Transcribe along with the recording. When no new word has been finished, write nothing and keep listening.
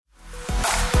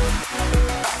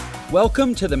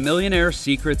Welcome to the Millionaire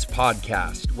Secrets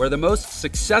Podcast, where the most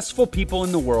successful people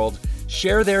in the world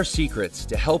share their secrets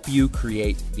to help you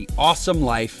create the awesome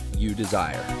life you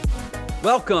desire.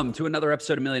 Welcome to another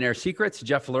episode of Millionaire Secrets.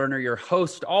 Jeff Lerner, your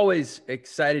host. Always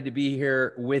excited to be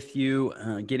here with you,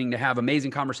 getting to have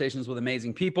amazing conversations with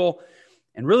amazing people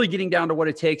and really getting down to what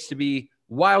it takes to be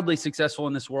wildly successful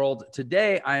in this world.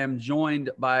 Today, I am joined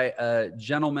by a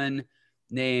gentleman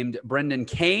named Brendan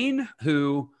Kane,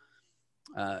 who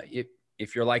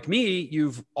if you're like me,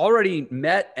 you've already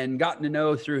met and gotten to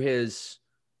know through his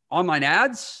online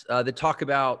ads that talk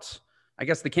about, I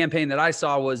guess the campaign that I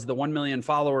saw was the 1 million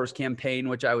followers campaign,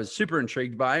 which I was super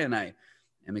intrigued by, and I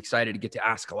am excited to get to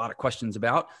ask a lot of questions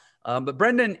about. But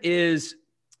Brendan is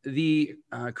the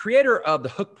creator of the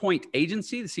Hook Point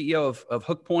agency, the CEO of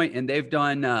Hook Point, and they've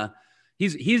done,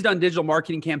 he's done digital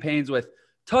marketing campaigns with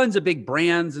tons of big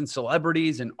brands and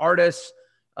celebrities and artists.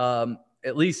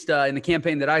 At least in the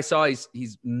campaign that I saw,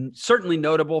 he's certainly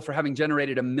notable for having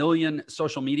generated 1 million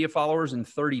social media followers in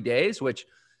 30 days, which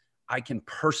I can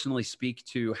personally speak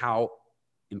to how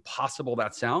impossible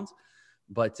that sounds.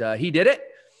 But he did it.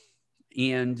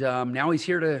 And now he's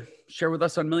here to share with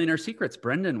us on Millionaire Secrets.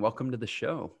 Brendan, welcome to the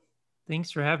show.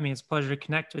 Thanks for having me. It's a pleasure to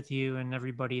connect with you and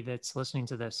everybody that's listening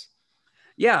to this.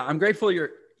 Yeah, I'm grateful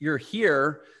you're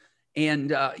here.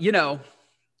 And,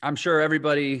 I'm sure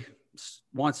everybody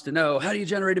wants to know, how do you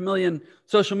generate 1 million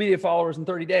social media followers in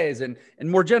 30 days? And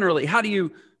more generally, how do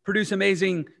you produce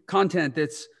amazing content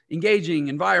that's engaging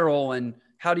and viral? And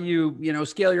how do you,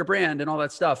 scale your brand and all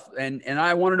that stuff? And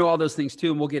I want to know all those things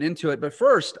too, and we'll get into it. But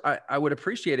first, I would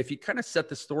appreciate if you kind of set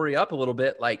the story up a little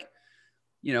bit, like,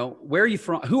 where are you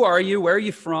from? Who are you? Where are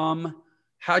you from?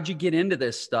 How'd you get into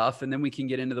this stuff? And then we can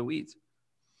get into the weeds.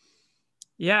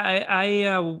 Yeah,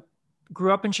 I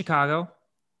grew up in Chicago,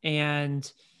 and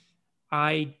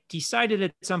I decided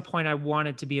at some point I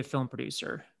wanted to be a film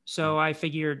producer. So I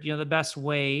figured, the best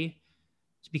way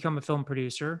to become a film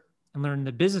producer and learn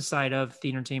the business side of the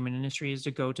entertainment industry is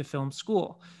to go to film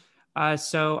school.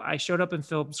 So I showed up in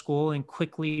film school and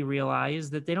quickly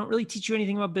realized that they don't really teach you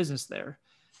anything about business there.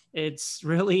 It's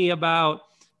really about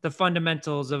the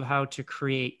fundamentals of how to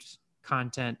create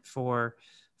content for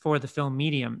the film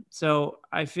medium. So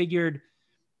I figured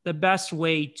the best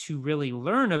way to really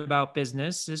learn about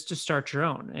business is to start your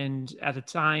own. And at the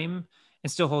time,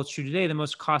 and still holds true today, the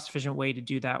most cost-efficient way to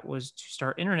do that was to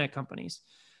start internet companies.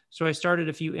 So I started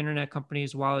a few internet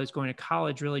companies while I was going to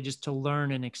college, really just to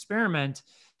learn and experiment.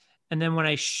 And then when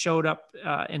I showed up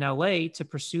in LA to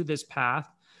pursue this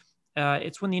path,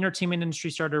 it's when the entertainment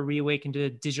industry started to reawaken to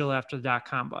digital after the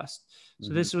dot-com bust.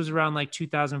 So this was around like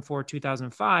 2004,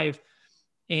 2005.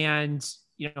 And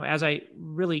as I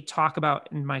really talk about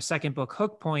in my second book,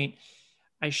 Hook Point,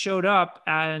 I showed up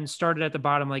and started at the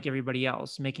bottom like everybody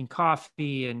else, making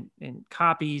coffee and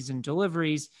copies and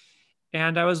deliveries.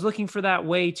 And I was looking for that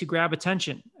way to grab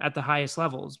attention at the highest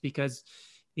levels, because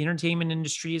the entertainment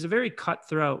industry is a very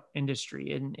cutthroat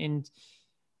industry. And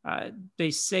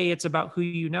they say it's about who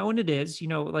you know, and it is.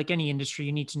 Like any industry,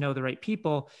 you need to know the right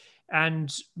people.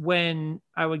 And when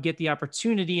I would get the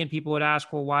opportunity and people would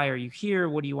ask, well, why are you here?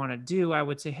 What do you want to do? I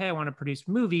would say, hey, I want to produce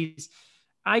movies.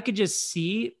 I could just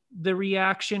see the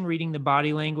reaction, reading the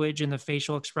body language and the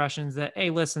facial expressions that, hey,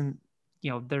 listen,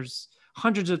 there's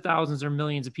hundreds of thousands or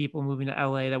millions of people moving to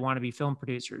LA that want to be film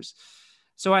producers.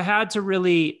 So I had to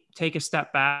really take a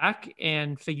step back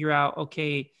and figure out,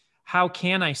 okay, how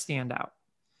can I stand out?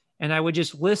 And I would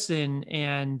just listen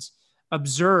and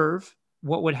observe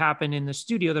what would happen in the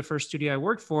studio, the first studio I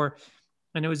worked for.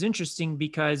 And it was interesting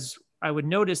because I would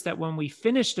notice that when we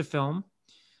finished a film,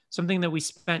 something that we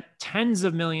spent tens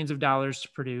of millions of dollars to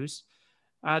produce,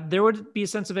 there would be a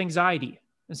sense of anxiety,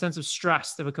 a sense of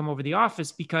stress that would come over the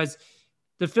office, because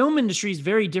the film industry is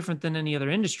very different than any other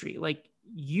industry. Like,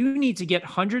 you need to get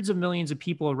hundreds of millions of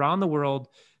people around the world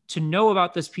to know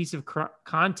about this piece of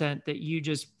content that you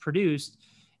just produced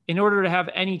in order to have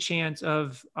any chance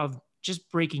of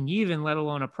just breaking even, let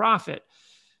alone a profit.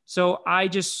 So I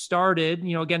just started,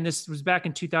 again, this was back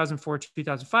in 2004,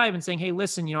 2005, and saying, hey,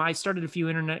 listen, I started a few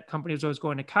internet companies when I was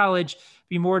going to college.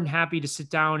 Be more than happy to sit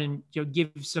down and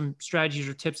give some strategies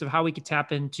or tips of how we could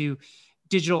tap into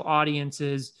digital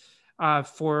audiences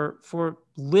for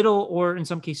little, or in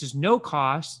some cases, no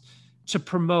cost, to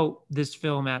promote this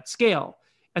film at scale.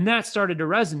 And that started to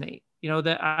resonate,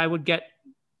 that I would get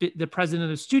the president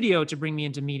of the studio to bring me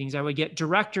into meetings. I would get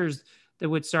directors that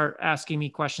would start asking me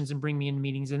questions and bring me into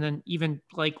meetings. And then even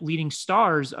like leading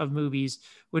stars of movies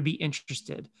would be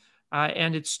interested.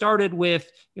 And it started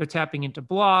with, tapping into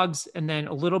blogs, and then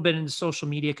a little bit into social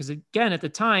media. Because again, at the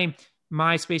time,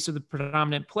 MySpace was the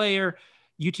predominant player.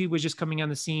 YouTube was just coming on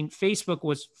the scene. Facebook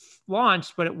was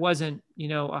launched, but it wasn't,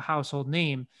 a household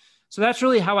name. So that's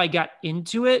really how I got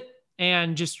into it,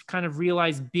 and just kind of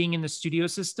realized being in the studio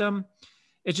system,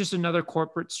 it's just another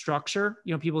corporate structure.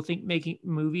 People think making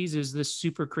movies is this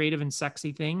super creative and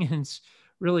sexy thing, and it's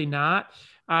really not.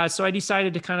 So I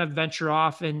decided to kind of venture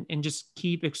off and just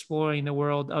keep exploring the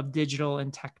world of digital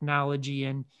and technology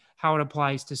and how it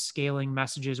applies to scaling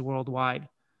messages worldwide.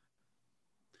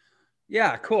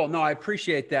 Yeah, cool. No, I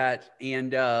appreciate that.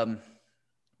 And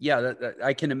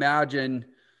I can imagine,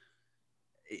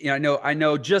 I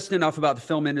know just enough about the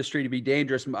film industry to be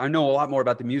dangerous. I know a lot more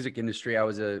about the music industry. I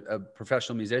was a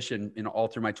professional musician all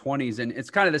through my 20s, and it's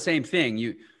kind of the same thing.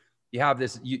 You have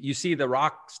this, you see the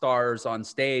rock stars on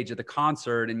stage at the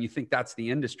concert, and you think that's the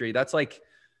industry. That's like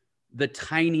the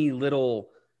tiny little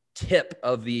tip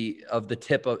of the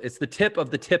tip of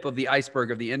the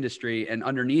iceberg of the industry. And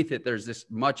underneath it, there's this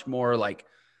much more like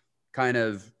kind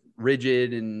of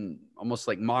rigid and almost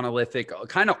like monolithic,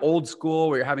 kind of old school,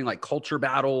 where you're having like culture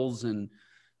battles. And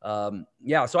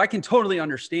so I can totally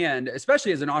understand,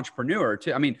 especially as an entrepreneur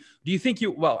too. I mean, do you think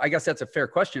I guess that's a fair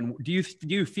question. Do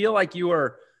you feel like you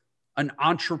are an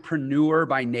entrepreneur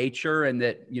by nature, and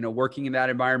that, working in that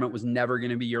environment was never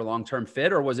going to be your long-term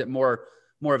fit, or was it more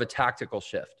of a tactical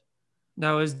shift?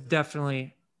 No, it was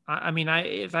definitely,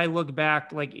 if I look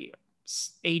back, like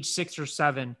age 6 or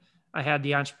 7, I had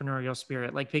the entrepreneurial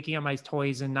spirit, like picking up my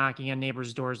toys and knocking on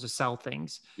neighbors' doors to sell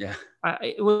things. Yeah.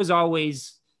 It was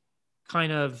always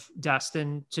kind of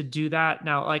destined to do that.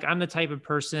 Now, like, I'm the type of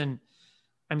person,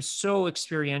 I'm so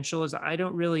experiential, as I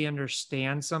don't really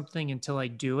understand something until I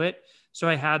do it. So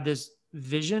I had this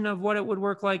vision of what it would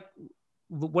look like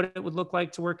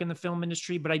to work in the film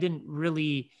industry, but I didn't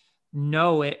really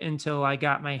know it until I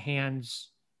got my hands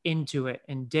into it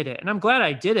and did it. And I'm glad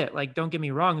I did it. Like, don't get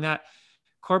me wrong, that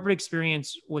corporate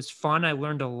experience was fun. I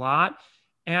learned a lot.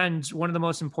 And one of the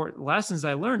most important lessons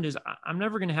I learned is I'm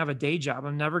never going to have a day job.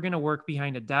 I'm never going to work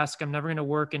behind a desk. I'm never going to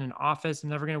work in an office. I'm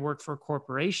never going to work for a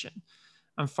corporation.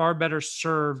 I'm far better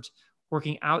served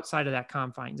working outside of that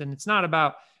confines. And it's not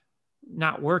about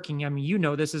not working. I mean,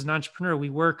 this as an entrepreneur, we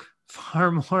work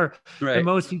far more than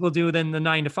most people do than the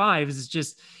 9 to 5. It's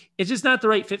just not the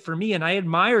right fit for me. And I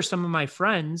admire some of my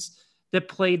friends that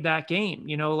played that game,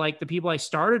 like the people I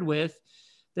started with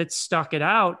that stuck it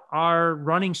out are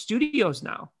running studios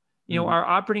now, are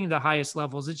operating at the highest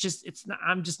levels.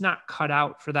 I'm just not cut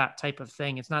out for that type of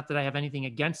thing. It's not that I have anything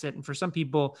against it. And for some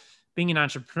people, being an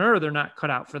entrepreneur, they're not cut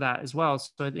out for that as well.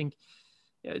 So I think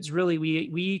it's really, we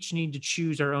each need to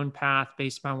choose our own path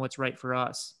based upon what's right for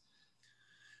us.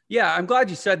 Yeah, I'm glad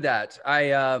you said that.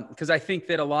 Because I think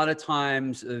that a lot of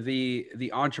times the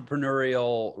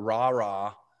entrepreneurial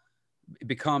rah-rah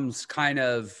becomes kind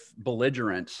of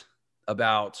belligerent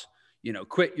about,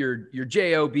 quit your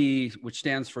JOB, which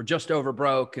stands for just over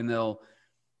broke, and they'll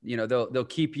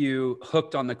keep you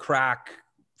hooked on the crack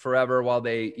forever while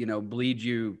they, bleed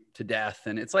you to death.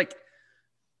 And it's like,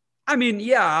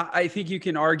 I think you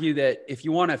can argue that if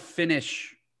you want to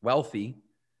finish wealthy,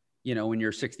 when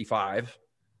you're 65,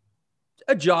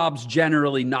 a job's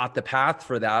generally not the path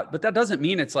for that, but that doesn't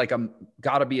mean it's like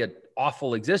gotta be an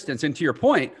awful existence. And to your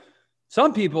point,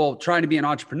 some people trying to be an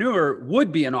entrepreneur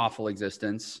would be an awful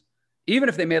existence, even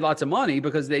if they made lots of money,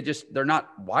 because they're not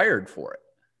wired for it.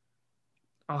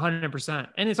 100%.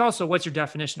 And it's also, what's your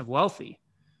definition of wealthy?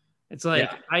 It's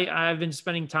like, I've been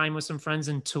spending time with some friends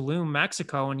in Tulum,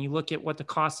 Mexico, and you look at what the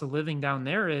cost of living down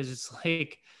there is. It's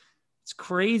like, it's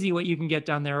crazy what you can get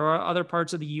down there, or other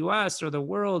parts of the US or the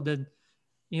world. And,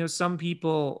 some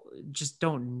people just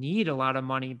don't need a lot of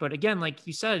money. But again, like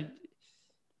you said,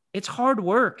 it's hard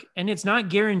work, and it's not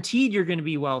guaranteed you're going to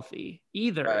be wealthy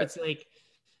either. Right. It's like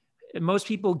most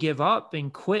people give up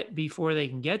and quit before they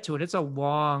can get to it. It's a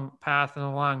long path and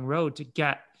a long road to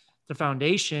get the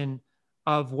foundation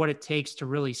of what it takes to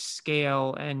really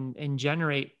scale and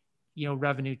generate,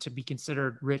 revenue to be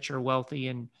considered rich or wealthy,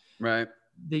 and right.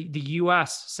 the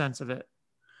US sense of it.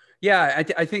 Yeah.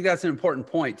 I think that's an important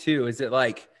point too, is that,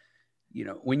 like,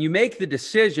 when you make the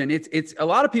decision, it's a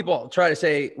lot of people try to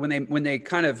say when they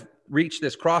kind of reach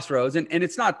this crossroads, and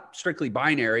it's not strictly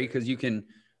binary, because you can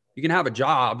have a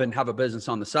job and have a business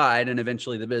on the side, and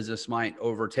eventually the business might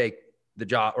overtake the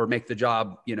job or make the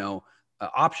job,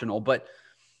 optional. But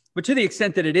to the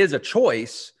extent that it is a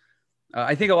choice,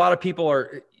 I think a lot of people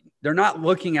they're not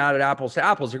looking at it apples to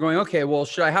apples. They're going, okay, well,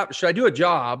 should I do a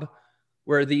job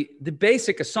where the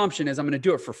basic assumption is I'm going to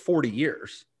do it for 40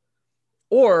 years?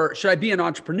 Or should I be an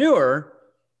entrepreneur,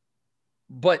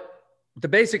 but the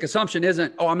basic assumption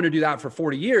isn't, I'm going to do that for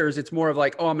 40 years. It's more of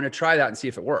like, I'm going to try that and see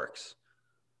if it works.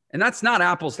 And that's not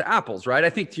apples to apples, right? I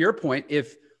think to your point,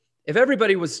 if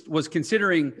everybody was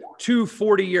considering two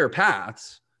 40-year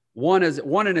paths, one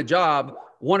in a job,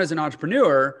 one as an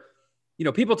entrepreneur, you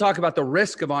know, people talk about the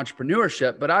risk of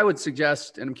entrepreneurship, but I would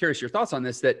suggest, and I'm curious your thoughts on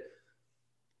this, that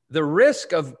the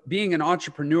risk of being an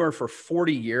entrepreneur for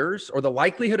 40 years, or the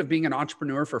likelihood of being an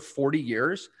entrepreneur for 40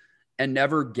 years and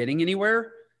never getting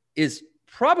anywhere, is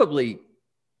probably,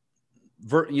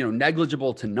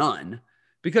 negligible to none,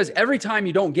 because every time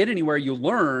you don't get anywhere, you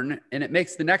learn, and it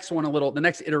makes the next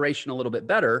iteration a little bit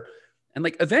better. And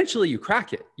like, eventually you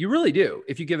crack it. You really do,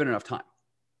 if you give it enough time.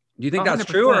 Do you think 100%. That's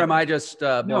true, or am I just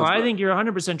no? I think you're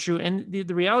 100% true. And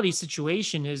the reality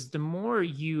situation is, the more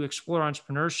you explore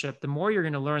entrepreneurship, the more you're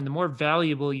going to learn, the more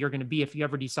valuable you're going to be if you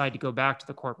ever decide to go back to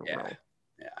the corporate world.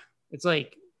 Yeah. It's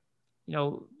like,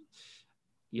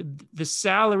 the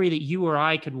salary that you or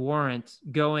I could warrant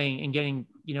going and getting,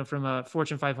 from a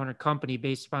Fortune 500 company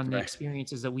based upon the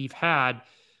experiences that we've had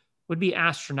would be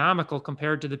astronomical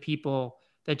compared to the people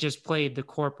that just played the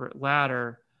corporate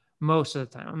ladder most of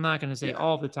the time. I'm not going to say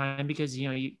all the time, because,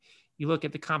 you look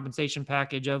at the compensation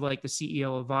package of like the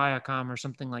CEO of Viacom or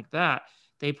something like that.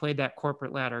 They played that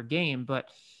corporate ladder game. But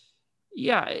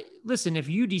yeah, listen, if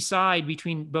you decide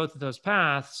between both of those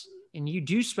paths and you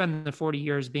do spend the 40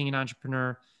 years being an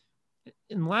entrepreneur,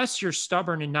 unless you're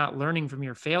stubborn and not learning from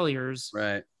your failures,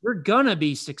 you're going to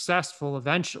be successful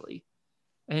eventually.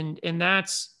 And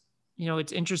that's,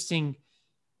 it's interesting,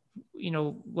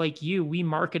 like we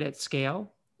market at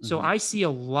scale. So I see a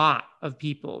lot of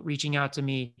people reaching out to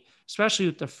me, especially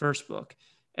with the first book.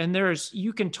 And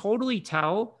you can totally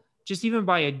tell, just even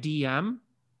by a DM,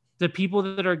 the people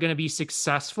that are going to be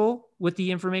successful with the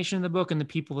information in the book and the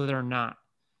people that are not.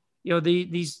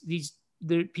 These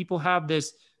people have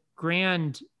this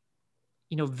grand,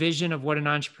 vision of what an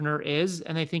entrepreneur is.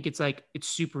 And they think it's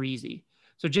super easy.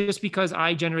 So just because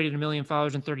I generated 1 million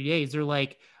followers in 30 days, they're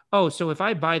like, oh, so if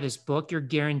I buy this book, you're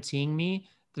guaranteeing me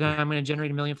that I'm going to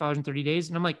generate 1 million followers in 30 days.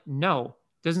 And I'm like, no,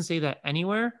 it doesn't say that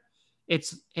anywhere.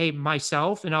 It's, hey,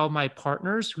 myself and all my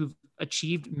partners who've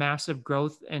achieved massive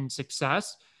growth and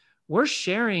success, we're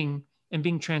sharing and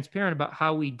being transparent about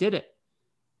how we did it.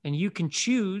 And you can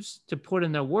choose to put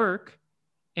in the work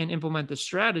and implement the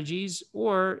strategies,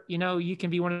 or, you can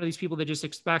be one of these people that just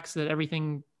expects that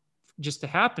everything just to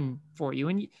happen for you.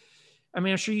 And I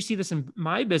mean, I'm sure you see this in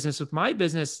my business. With my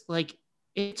business, like,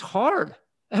 it's hard.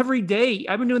 Every day.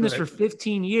 I've been doing this for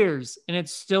 15 years and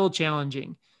it's still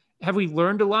challenging. Have we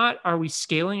learned a lot? Are we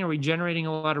scaling? Are we generating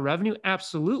a lot of revenue?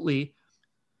 Absolutely.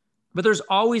 But there's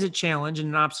always a challenge and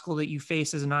an obstacle that you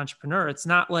face as an entrepreneur. It's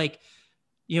not like,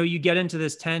 you get into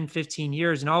this 10, 15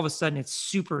 years and all of a sudden it's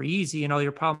super easy and all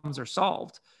your problems are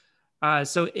solved.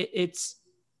 So it's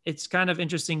kind of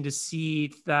interesting to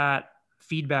see that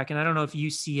feedback. And I don't know if you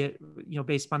see it,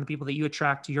 based upon the people that you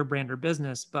attract to your brand or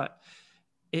business, but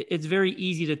it's very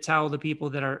easy to tell the people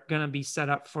that are going to be set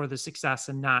up for the success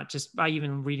and not, just by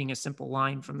even reading a simple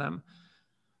line from them.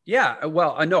 Yeah,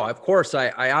 well, I know, of course,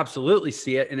 I absolutely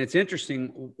see it. And it's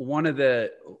interesting. One of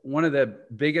the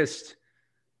biggest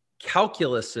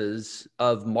calculuses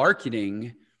of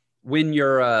marketing, when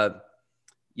you're a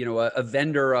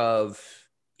vendor of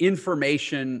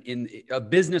information, in a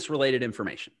business related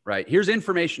information, right? Here's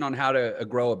information on how to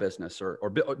grow a business or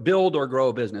build or grow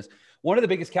a business. One of the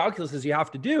biggest calculuses you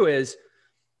have to do is,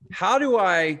 how do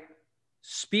I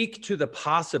speak to the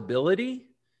possibility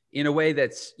in a way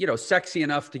that's, sexy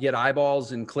enough to get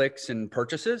eyeballs and clicks and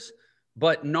purchases,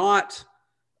 but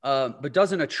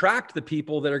doesn't attract the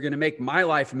people that are going to make my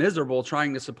life miserable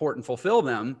trying to support and fulfill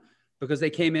them because they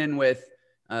came in with,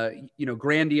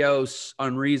 grandiose,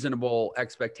 unreasonable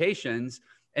expectations.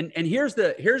 And here's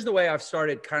the way I've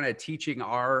started kind of teaching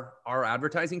our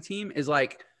advertising team is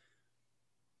like,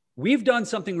 we've done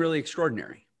something really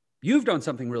extraordinary. You've done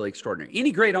something really extraordinary.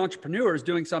 Any great entrepreneur is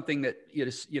doing something that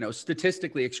is,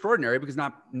 statistically extraordinary, because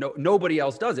nobody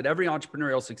else does it. Every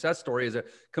entrepreneurial success story is a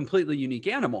completely unique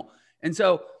animal. And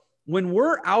so when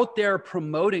we're out there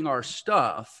promoting our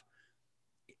stuff,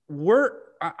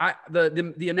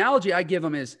 the analogy I give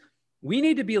them is, we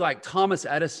need to be like Thomas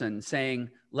Edison saying,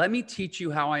 let me teach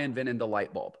you how I invented the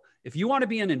light bulb. If you want to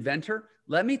be an inventor,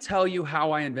 let me tell you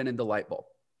how I invented the light bulb.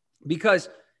 Because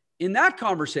in that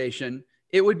conversation,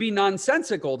 it would be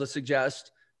nonsensical to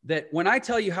suggest that when I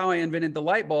tell you how I invented the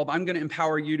light bulb, I'm going to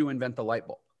empower you to invent the light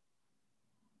bulb.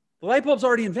 The light bulb's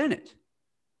already invented,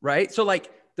 right? So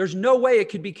there's no way it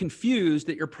could be confused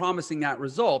that you're promising that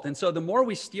result. And so the more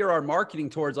we steer our marketing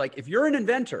towards, if you're an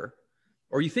inventor,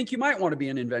 or you think you might want to be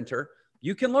an inventor,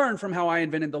 you can learn from how I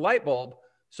invented the light bulb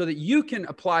so that you can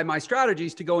apply my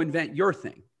strategies to go invent your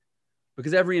thing,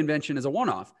 because every invention is a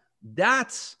one-off.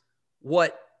 That's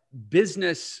what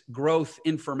business growth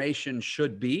information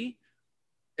should be,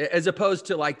 as opposed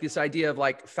to like this idea of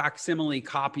like facsimile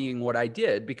copying what I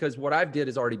did, because what I've did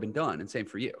has already been done, and same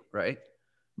for you. Right.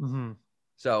 Mm-hmm.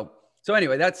 So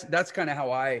anyway, that's kind of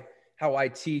how I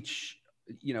teach,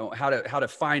 you know, how to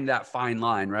find that fine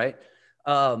line. Right.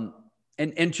 And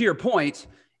to your point,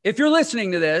 if you're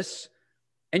listening to this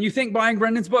and you think buying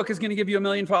Brendan's book is going to give you 1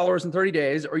 million followers in 30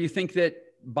 days, or you think that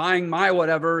buying my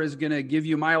whatever is going to give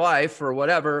you my life or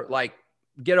whatever, like,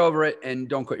 get over it and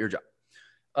don't quit your job.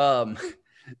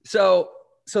 So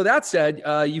that said,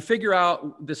 you figure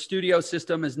out the studio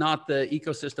system is not the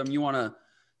ecosystem you want to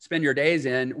spend your days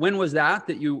in. When was that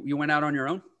you went out on your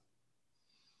own?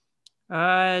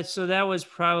 So that was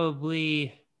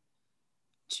probably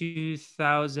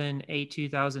 2008,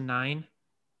 2009.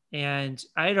 And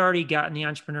I had already gotten the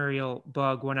entrepreneurial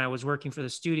bug when I was working for the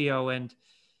studio, and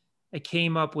I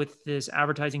came up with this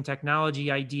advertising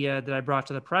technology idea that I brought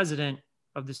to the president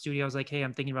of the studio. I was like, hey,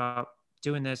 I'm thinking about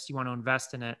doing this. You want to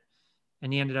invest in it?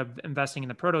 And he ended up investing in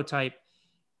the prototype.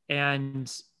 And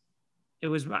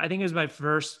I think it was my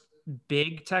first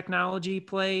big technology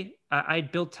play. I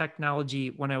built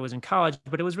technology when I was in college,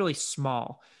 but it was really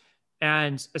small.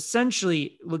 And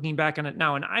essentially, looking back on it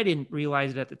now, and I didn't realize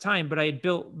it at the time, but I had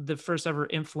built the first ever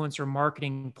influencer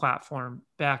marketing platform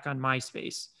back on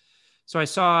MySpace. So I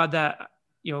saw that,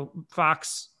 you know,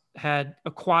 Fox had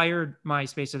acquired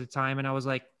MySpace at the time, and I was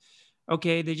like,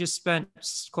 okay, they just spent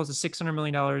close to $600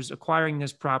 million acquiring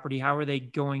this property. How are they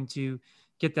going to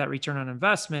get that return on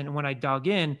investment? And when I dug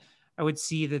in, I would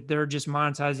see that they're just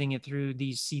monetizing it through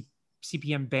these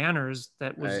CPM banners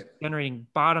that was generating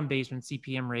bottom basement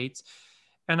CPM rates.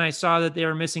 And I saw that they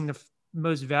were missing the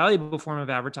most valuable form of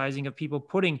advertising, of people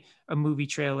putting a movie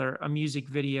trailer, a music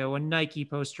video, a Nike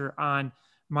poster on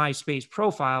MySpace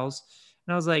profiles.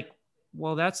 And I was like,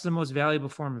 well, that's the most valuable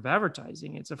form of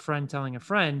advertising. It's a friend telling a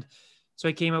friend. So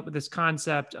I came up with this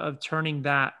concept of turning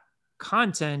that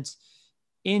content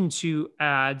into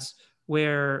ads,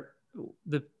 where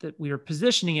that we were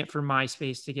positioning it for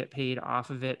MySpace to get paid off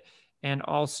of it, and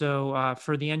also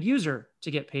for the end user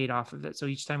to get paid off of it. So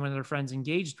each time one of their friends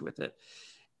engaged with it,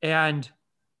 and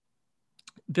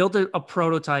built a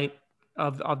prototype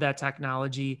of that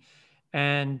technology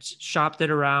and shopped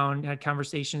it around, had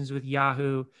conversations with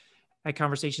Yahoo, had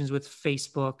conversations with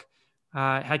Facebook,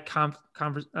 had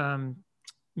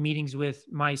meetings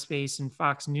with MySpace and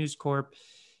Fox News Corp.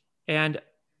 And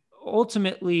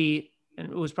ultimately, and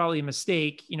it was probably a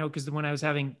mistake, you know, because when I was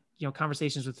having, you know,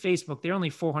 conversations with Facebook, they're only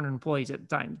 400 employees at the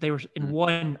time. They were in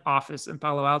one office in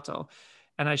Palo Alto.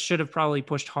 And I should have probably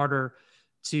pushed harder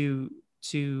to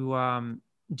do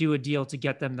a deal to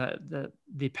get them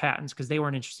the patents, because they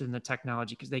weren't interested in the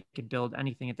technology, because they could build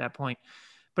anything at that point.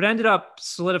 But I ended up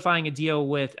solidifying a deal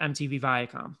with MTV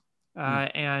Viacom,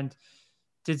 and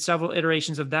did several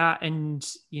iterations of that. And,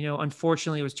 you know,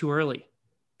 unfortunately it was too early,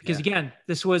 because again,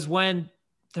 this was when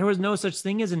there was no such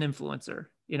thing as an influencer,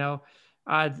 you know,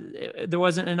 there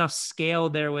wasn't enough scale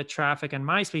there with traffic on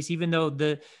MySpace, even though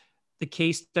the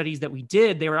case studies that we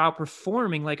did, they were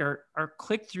outperforming. Like our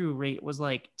click-through rate was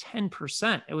like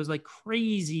 10%. It was like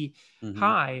crazy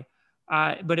high,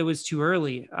 but it was too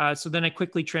early. So then I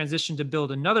quickly transitioned to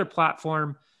build another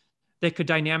platform that could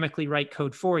dynamically write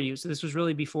code for you. So this was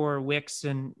really before Wix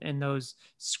and those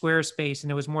Squarespace,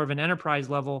 and it was more of an enterprise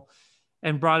level,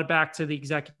 and brought it back to the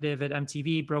executive at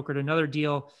MTV, brokered another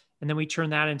deal. And then we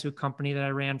turned that into a company that I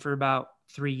ran for about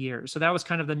 3 years. So that was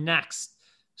kind of the next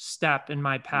step in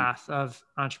my path of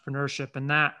entrepreneurship.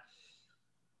 And that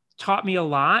taught me a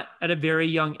lot at a very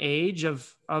young age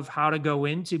of how to go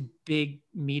into big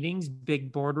meetings,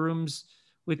 big boardrooms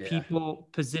with people,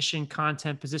 position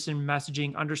content, position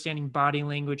messaging, understanding body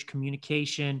language,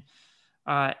 communication,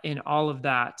 and all of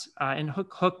that, and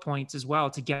hook points as well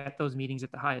to get those meetings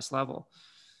at the highest level.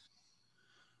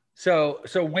 So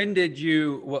when did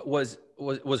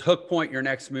was Hook Point your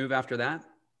next move after that?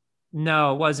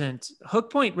 No, it wasn't. Hook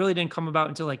Point really didn't come about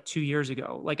until like 2 years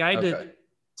ago. Like I had to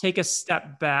take a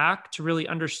step back to really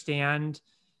understand,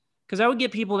 because I would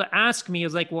get people to ask me, I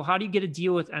was like, well, how do you get a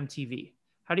deal with MTV?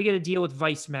 How do you get a deal with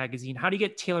Vice Magazine? How do you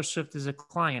get Taylor Swift as a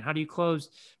client? How do you close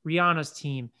Rihanna's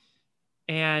team?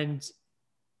 And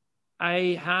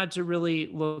I had to really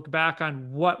look back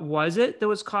on what was it that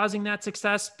was causing that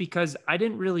success, because I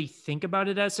didn't really think about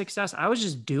it as success. I was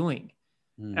just doing.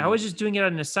 I was just doing it out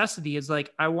of necessity. It's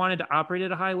like I wanted to operate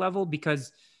at a high level,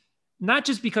 because not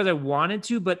just because I wanted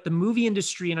to, but the movie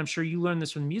industry, and I'm sure you learned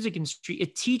this from the music industry,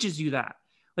 it teaches you that.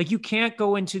 Like you can't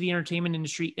go into the entertainment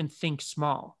industry and think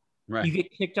small. Right. You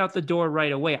get kicked out the door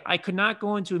right away. I could not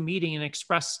go into a meeting and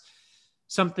express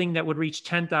something that would reach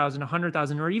 10,000,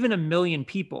 100,000, or even 1 million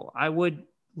people,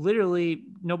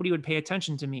 nobody would pay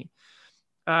attention to me.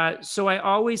 So I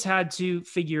always had to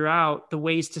figure out the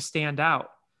ways to stand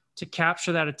out, to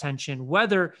capture that attention,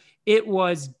 whether it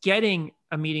was getting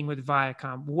a meeting with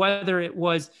Viacom, whether it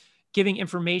was giving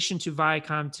information to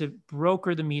Viacom to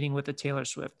broker the meeting with the Taylor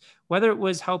Swift, whether it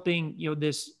was helping,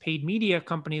 this paid media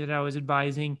company that I was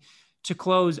advising to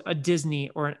close a Disney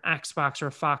or an Xbox or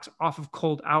a Fox off of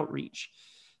cold outreach.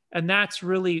 And that's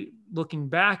really, looking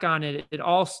back on it, it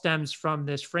all stems from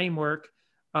this framework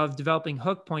of developing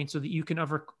hook points so that you can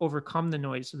overcome the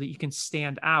noise, so that you can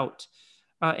stand out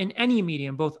in any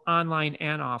medium, both online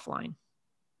and offline.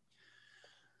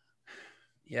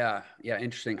 Yeah.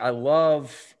 Interesting. I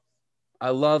love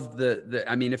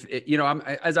I mean, if it,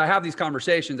 as I have these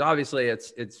conversations, obviously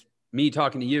it's me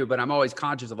talking to you, but I'm always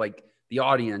conscious of like the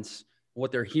audience,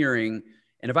 what they're hearing.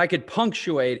 And if I could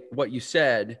punctuate what you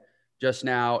said just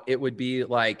now, it would be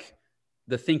like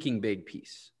the thinking big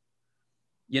piece.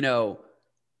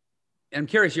 I'm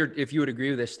curious if you would agree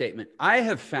with this statement. I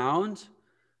have found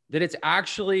that it's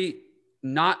actually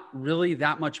not really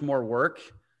that much more work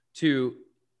to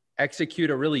execute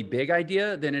a really big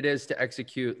idea than it is to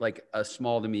execute like a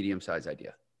small to medium size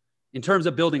idea in terms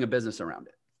of building a business around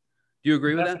it. Do you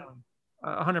agree with that?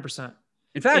 100%.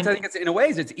 In fact, I think it's, in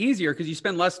ways it's easier because you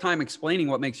spend less time explaining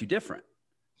what makes you different.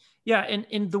 Yeah. And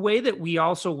in the way that we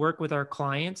also work with our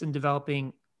clients and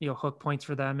developing, hook points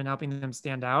for them and helping them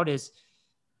stand out is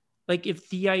like, if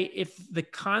the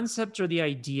concept or the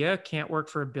idea can't work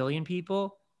for 1 billion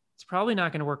people, it's probably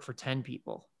not going to work for 10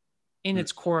 people in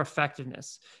its core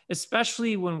effectiveness,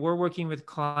 especially when we're working with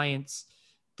clients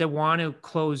that want to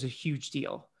close a huge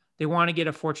deal. They want to get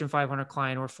a Fortune 500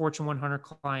 client or a Fortune 100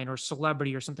 client or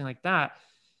celebrity or something like that.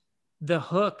 The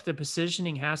hook, the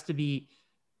positioning has to be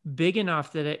big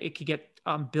enough that it could get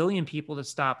 1 billion people to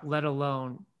stop, let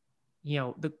alone,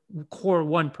 the core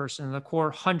 1 person, the core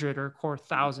 100 or core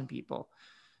 1,000 people.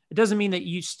 It doesn't mean that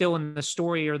you still, in the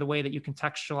story or the way that you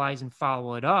contextualize and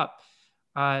follow it up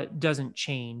doesn't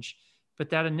change. But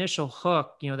that initial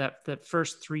hook, that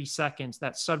first 3 seconds,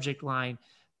 that subject line,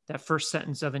 that first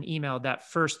sentence of an email, that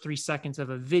first 3 seconds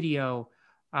of a video,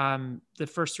 the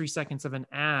first 3 seconds of an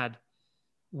ad,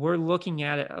 we're looking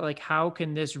at it like, how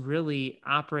can this really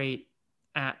operate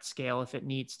at scale if it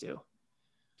needs to?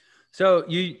 So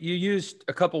you used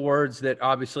a couple words that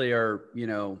obviously are,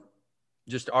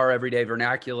 just our everyday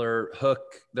vernacular: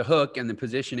 the hook and the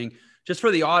positioning. Just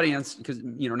for the audience, because,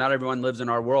 not everyone lives in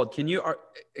our world. Can you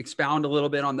expound a little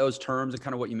bit on those terms and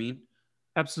kind of what you mean?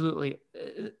 Absolutely.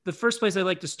 The first place I'd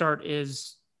like to start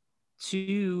is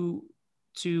to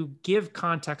give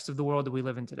context of the world that we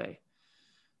live in today.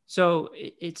 So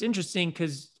it's interesting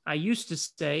because I used to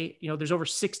say, there's over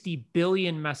 60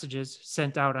 billion messages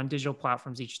sent out on digital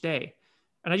platforms each day.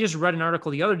 And I just read an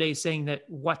article the other day saying that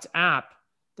WhatsApp,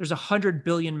 there's 100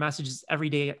 billion messages every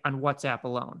day on WhatsApp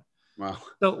alone. Wow.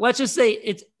 So let's just say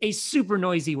it's a super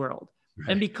noisy world. Right.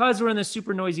 And because we're in the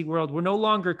super noisy world, we're no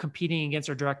longer competing against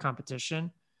our direct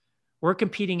competition. We're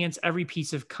competing against every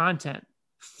piece of content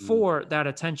for that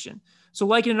attention. So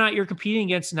like it or not, you're competing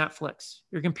against Netflix.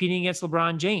 You're competing against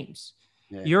LeBron James.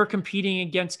 Yeah. You're competing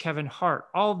against Kevin Hart,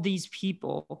 all of these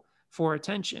people for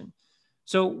attention.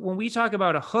 So when we talk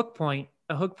about a hook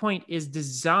point is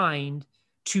designed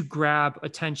to grab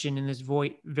attention in this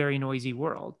very noisy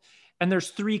world. And there's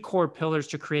 3 core pillars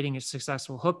to creating a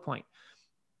successful hook point.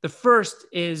 The first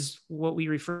is what we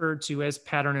refer to as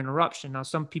pattern interruption. Now,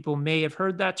 some people may have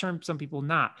heard that term, some people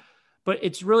not, but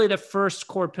it's really the first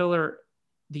core pillar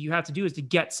that you have to do is to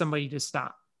get somebody to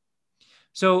stop.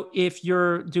 So if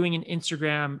you're doing an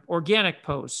Instagram organic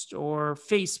post or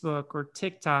Facebook or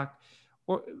TikTok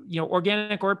or,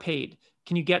 organic or paid,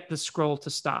 can you get the scroll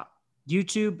to stop?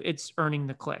 YouTube, it's earning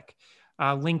the click.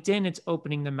 LinkedIn, it's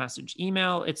opening the message.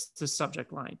 Email, it's the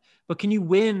subject line. But can you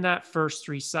win that first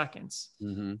 3 seconds?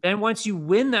 Mm-hmm. Then once you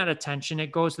win that attention,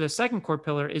 it goes to the second core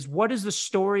pillar is, what is the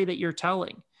story that you're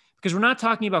telling? Because we're not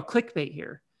talking about clickbait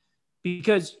here,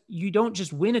 because you don't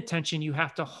just win attention, you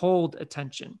have to hold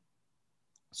attention.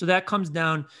 So that comes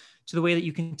down to the way that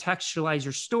you contextualize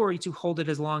your story to hold it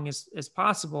as long as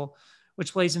possible,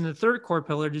 which plays into the third core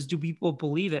pillar is, do people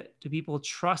believe it? Do people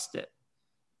trust it?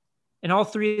 And all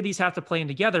 3 of these have to play in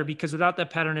together, because without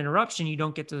that pattern interruption, you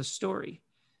don't get to the story.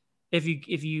 If you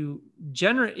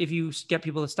get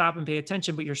people to stop and pay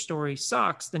attention, but your story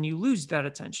sucks, then you lose that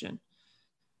attention.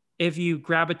 If you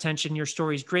grab attention, your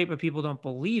story is great, but people don't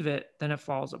believe it, then it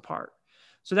falls apart.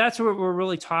 So that's what we're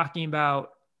really talking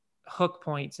about. Hook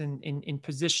points and in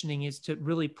positioning is to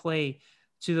really play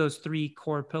to those three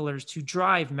core pillars to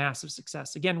drive massive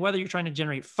success. Again, whether you're trying to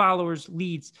generate followers,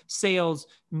 leads, sales,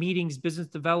 meetings, business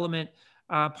development,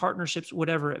 partnerships,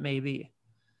 whatever it may be.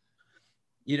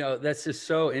 You know, that's just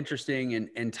so interesting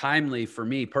and timely for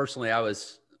me personally. I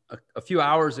was a few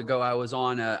hours ago, I was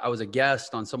a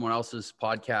guest on someone else's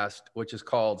podcast, which is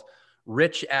called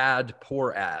Rich Ad,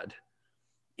 Poor Ad.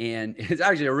 And it's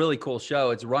actually a really cool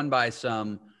show. It's run by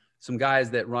some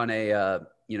guys that run a,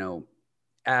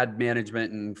 ad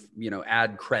management and,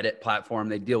 ad credit platform.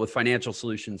 They deal with financial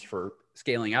solutions for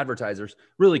scaling advertisers.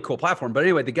 Really cool platform. But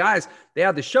anyway, the guys, they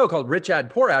have this show called Rich Ad,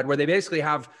 Poor Ad, where they basically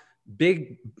have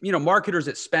big, marketers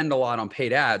that spend a lot on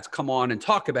paid ads come on and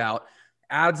talk about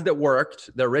ads that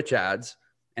worked, they're rich ads,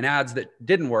 and ads that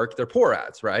didn't work, they're poor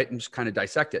ads, right? And just kind of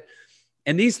dissect it.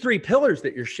 And these three pillars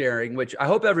that you're sharing, which I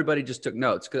hope everybody just took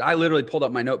notes, because I literally pulled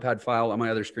up my notepad file on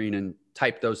my other screen and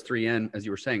typed those three in as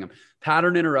you were saying them: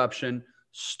 pattern interruption,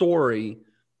 story,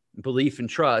 belief, and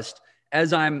trust.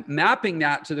 As I'm mapping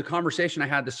that to the conversation I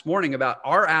had this morning about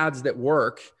our ads that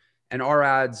work and our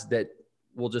ads that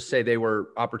we'll just say they were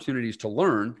opportunities to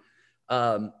learn.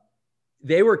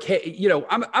 They were,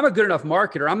 I'm a good enough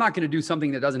marketer. I'm not going to do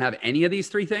something that doesn't have any of these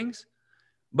three things,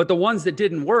 but the ones that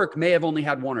didn't work may have only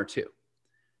had one or two,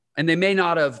 and they may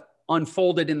not have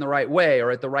unfolded in the right way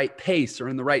or at the right pace or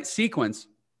in the right sequence.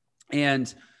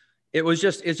 And it's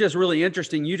just really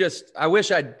interesting. I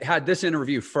wish I'd had this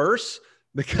interview first,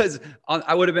 because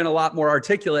I would have been a lot more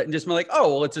articulate and just been like,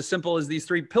 oh, well, it's as simple as these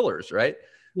three pillars, right?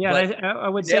 Yeah, I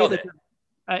would say that.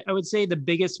 I would say the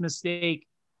biggest mistake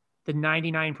that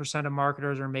 99% of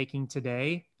marketers are making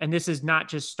today, and this is not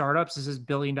just startups, this is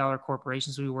billion-dollar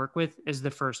corporations we work with, is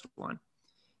the first one,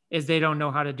 is they don't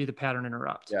know how to do the pattern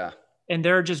interrupt. Yeah. And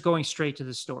they're just going straight to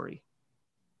the story.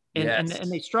 And, yes. and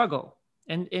they struggle.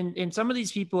 And some of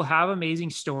these people have amazing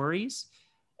stories.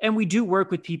 And we do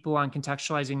work with people on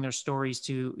contextualizing their stories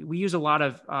too. We use a lot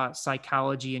of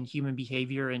psychology and human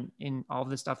behavior in all of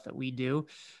the stuff that we do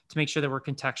to make sure that we're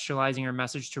contextualizing our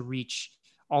message to reach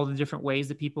all the different ways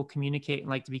that people communicate and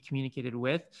like to be communicated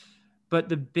with. But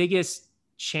the biggest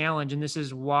challenge, and this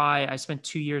is why I spent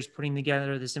 2 years putting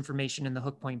together this information in the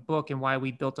Hook Point book and why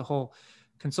we built a whole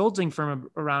consulting firm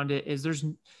around it, is there's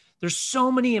so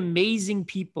many amazing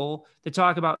people that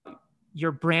talk about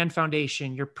your brand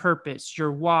foundation, your purpose,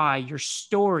 your why, your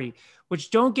story, which,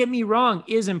 don't get me wrong,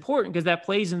 is important because that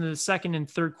plays into the second and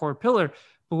third core pillar.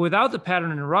 But without the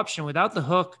pattern interruption, without the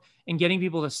hook and getting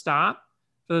people to stop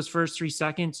for those first 3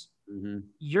 seconds,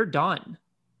 you're done.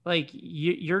 Like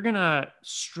you're going to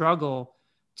struggle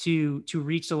to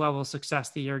reach the level of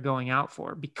success that you're going out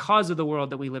for because of the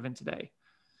world that we live in today.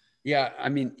 Yeah. I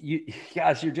mean,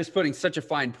 you're just putting such a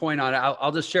fine point on it.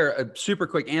 I'll just share a super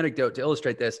quick anecdote to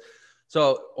illustrate this.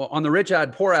 So on the rich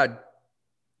ad, poor ad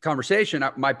conversation,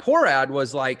 my poor ad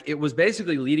was like, it was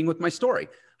basically leading with my story.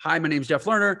 Hi, my name's Jeff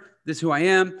Lerner. This is who I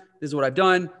am. This is what I've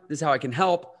done. This is how I can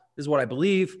help. This is what I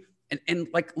believe. And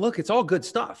like, look, it's all good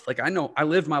stuff. Like, I know I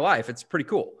lived my life. It's pretty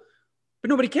cool, but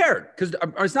nobody cared, because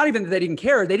it's not even that they didn't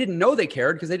care. They didn't know they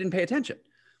cared because they didn't pay attention.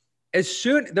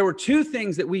 There were two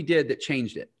things that we did that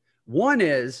changed it. One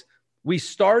is we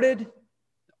started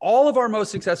all of our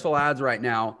most successful ads right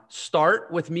now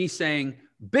start with me saying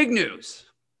big news.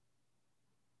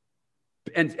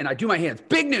 And I do my hands,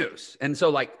 big news. And so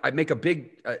like I make an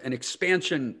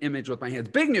expansion image with my hands,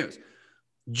 big news.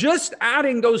 Just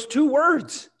adding those two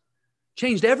words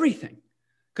changed everything.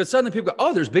 Because suddenly people go,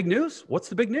 oh, there's big news. What's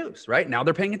the big news, right? Now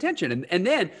they're paying attention. And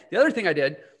then the other thing I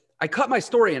did, I cut my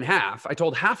story in half. I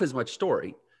told half as much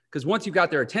story, because once you've got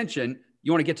their attention,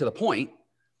 you want to get to the point.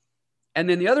 And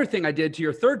then the other thing I did, to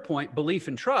your third point, belief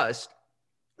and trust,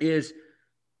 is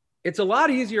it's a lot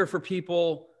easier for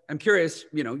people. I'm curious,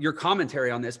 your commentary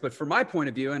on this, but from my point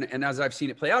of view, and as I've seen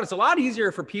it play out, it's a lot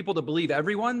easier for people to believe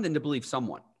everyone than to believe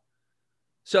someone.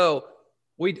 So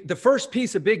the first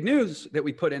piece of big news that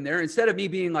we put in there, instead of me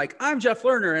being like, I'm Jeff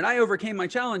Lerner and I overcame my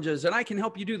challenges and I can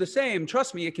help you do the same,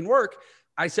 trust me, it can work.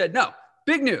 I said, no,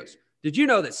 big news. Did you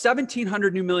know that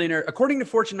 1,700 new millionaires, according to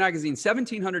Fortune magazine,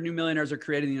 1,700 new millionaires are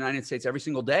created in the United States every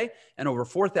single day, and over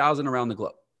 4,000 around the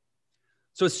globe.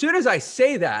 So as soon as I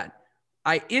say that,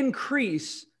 I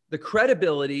increase the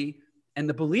credibility and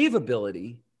the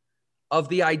believability of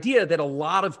the idea that a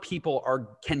lot of people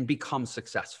can become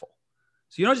successful.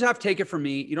 So you don't just have to take it from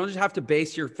me. You don't just have to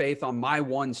base your faith on my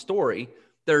one story.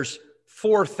 There's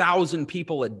 4,000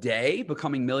 people a day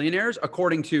becoming millionaires,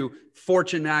 according to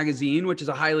Fortune magazine, which is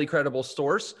a highly credible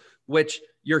source, which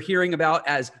you're hearing about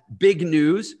as big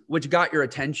news, which got your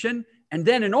attention. And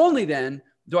then and only then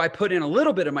do I put in a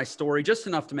little bit of my story, just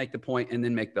enough to make the point and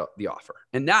then make the offer?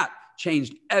 And that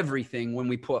changed everything when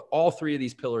we put all three of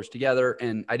these pillars together.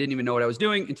 And I didn't even know what I was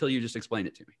doing until you just explained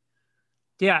it to me.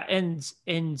 Yeah.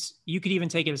 And you could even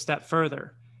take it a step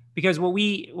further, because what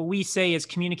we say is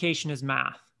communication is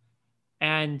math.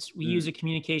 And we use a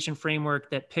communication framework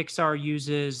that Pixar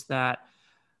uses, that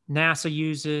NASA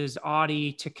uses,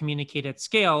 Audi, to communicate at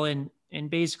scale. And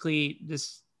basically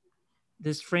this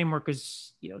framework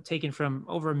is, taken from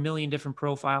over 1 million different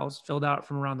profiles filled out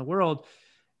from around the world.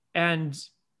 And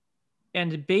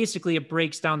basically it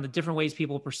breaks down the different ways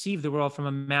people perceive the world from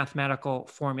a mathematical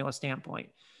formula standpoint.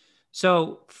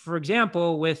 So for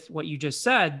example, with what you just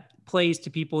said, plays to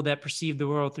people that perceive the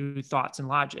world through thoughts and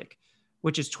logic,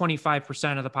 which is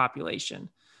 25% of the population.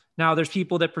 Now there's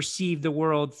people that perceive the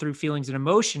world through feelings and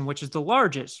emotion, which is the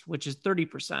largest, which is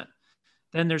 30%.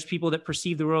 Then there's people that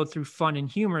perceive the world through fun and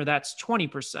humor. That's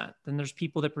 20%. Then there's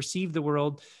people that perceive the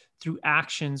world through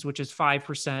actions, which is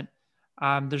 5%.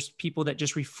 There's people that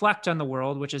just reflect on the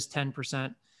world, which is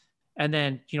 10%. And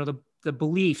then, the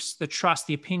beliefs, the trust,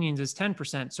 the opinions is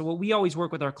 10%. So what we always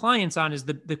work with our clients on is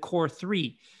the core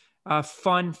three,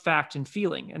 fun, fact, and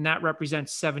feeling. And that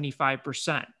represents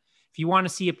 75%. If you want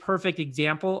to see a perfect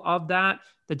example of that,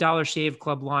 the Dollar Shave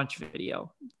Club launch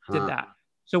video did that.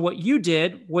 So what you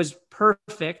did was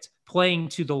perfect, playing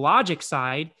to the logic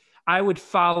side. I would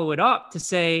follow it up to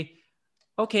say,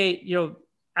 okay,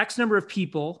 X number of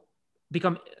people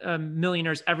become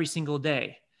millionaires every single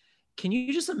day. Can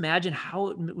you just imagine how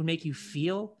it would make you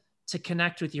feel to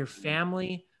connect with your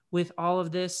family with all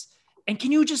of this? And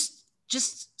can you just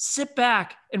sit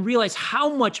back and realize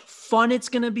how much fun it's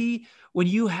going to be when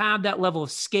you have that level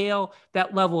of scale,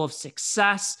 that level of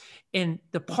success, and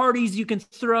the parties you can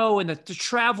throw, and the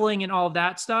traveling and all of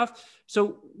that stuff?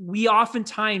 So we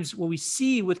oftentimes, what we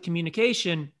see with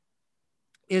communication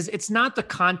is it's not the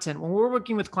content. When we're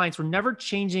working with clients, we're never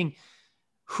changing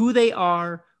who they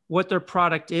are, what their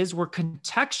product is. We're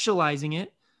contextualizing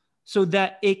it so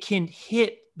that it can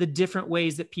hit the different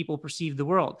ways that people perceive the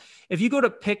world. If you go to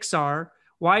Pixar,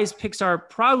 why is Pixar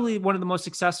probably one of the most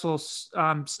successful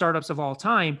startups of all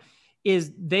time?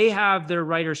 Is they have their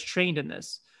writers trained in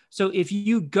this. So if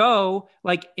you go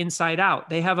like Inside Out,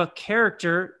 they have a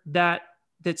character that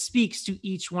speaks to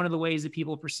each one of the ways that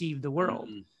people perceive the world.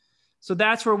 Mm-hmm. So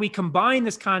that's where we combine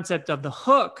this concept of the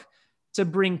hook to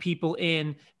bring people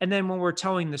in. And then when we're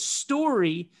telling the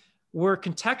story, we're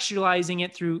contextualizing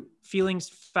it through feelings,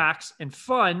 facts, and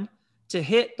fun to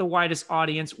hit the widest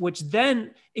audience, which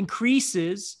then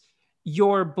increases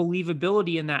your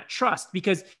believability in that trust.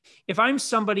 Because if I'm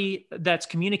somebody that's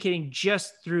communicating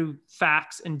just through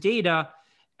facts and data,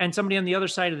 and somebody on the other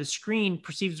side of the screen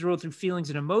perceives the world through feelings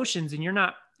and emotions, and you're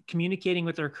not communicating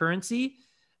with their currency,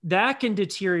 that can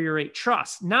deteriorate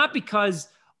trust, not because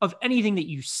of anything that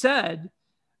you said,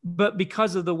 but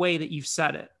because of the way that you've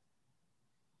said it.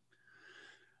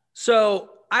 So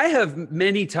I have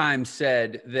many times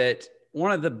said that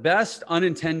one of the best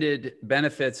unintended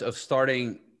benefits of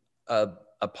starting a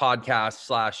podcast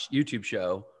 / YouTube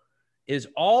show is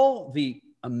all the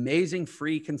amazing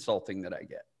free consulting that I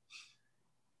get.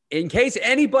 In case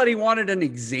anybody wanted an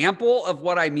example of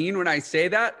what I mean when I say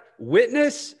that,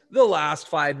 witness the last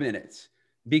 5 minutes,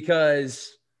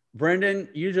 because Brendan,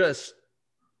 you just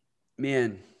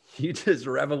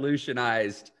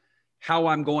revolutionized how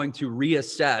I'm going to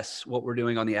reassess what we're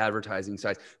doing on the advertising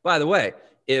side. By the way,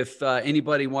 if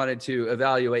anybody wanted to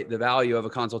evaluate the value of a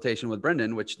consultation with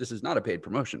Brendan, which this is not a paid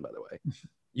promotion, by the way,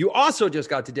 you also just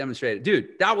got to demonstrate it.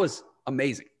 Dude, that was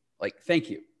amazing. Like, thank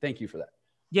you. Thank you for that.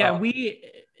 Yeah, we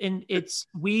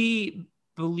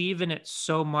believe in it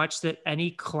so much that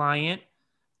any client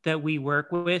that we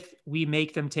work with, we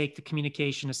make them take the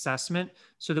communication assessment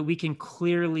so that we can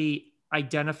clearly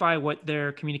identify what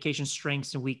their communication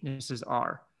strengths and weaknesses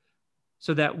are,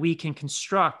 so that we can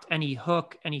construct any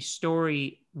hook, any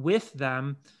story with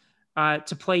them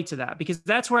to play to that. Because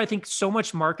that's where I think so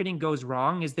much marketing goes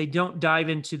wrong, is they don't dive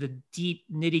into the deep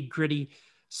nitty gritty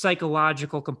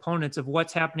psychological components of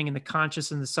what's happening in the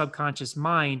conscious and the subconscious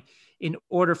mind in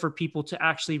order for people to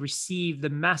actually receive the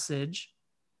message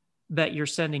that you're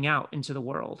sending out into the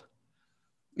world.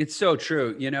 It's so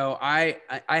true. I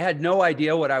had no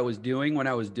idea what I was doing when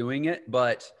I was doing it,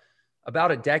 but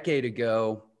about a decade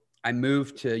ago, I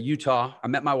moved to Utah. I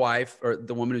met my wife, or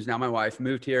the woman who's now my wife,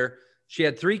 moved here. She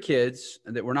had 3 kids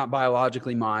that were not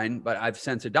biologically mine, but I've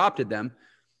since adopted them.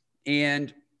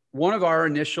 And one of our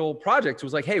initial projects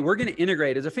was like, hey, we're going to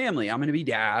integrate as a family. I'm going to be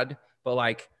dad, but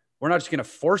like, we're not just going to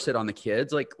force it on the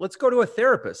kids. Like, let's go to a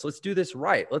therapist. Let's do this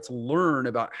right. Let's learn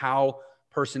about how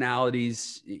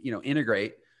personalities,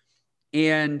 integrate.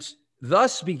 And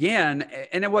thus began,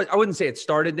 and I wouldn't say it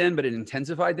started then, but it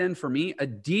intensified then for me, a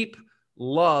deep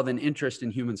love and interest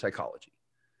in human psychology.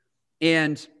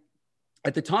 And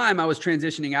at the time, I was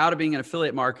transitioning out of being an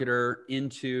affiliate marketer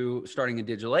into starting a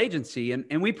digital agency.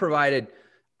 And we provided,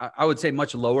 I would say,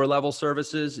 much lower level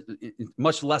services,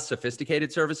 much less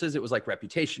sophisticated services. It was like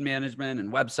reputation management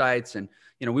and websites. And,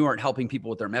 we weren't helping people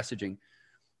with their messaging.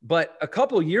 But a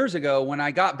couple of years ago, when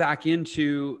I got back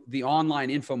into the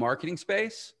online info marketing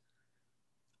space,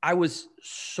 I was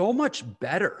so much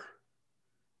better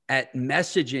at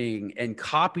messaging and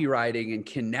copywriting and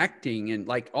connecting, and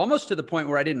like almost to the point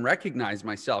where I didn't recognize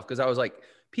myself, because I was like,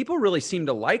 people really seem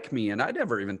to like me. And I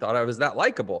never even thought I was that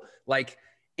likable.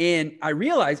 And I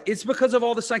realized it's because of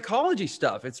all the psychology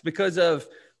stuff. It's because of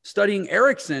studying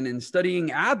Erickson and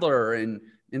studying Adler and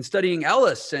studying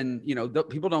Ellis. And,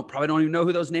 people probably don't even know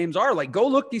who those names are. Like, go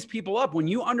look these people up. When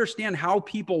you understand how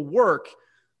people work,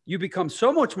 you become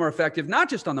so much more effective, not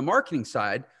just on the marketing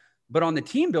side, but on the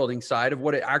team building side of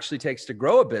what it actually takes to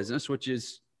grow a business, which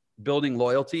is building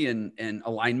loyalty and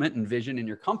alignment and vision in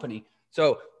your company.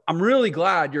 So I'm really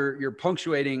glad you're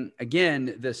punctuating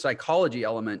again the psychology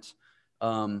element,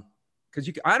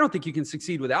 because I don't think you can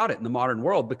succeed without it in the modern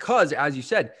world, because, as you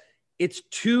said, it's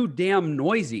too damn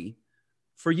noisy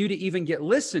for you to even get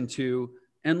listened to,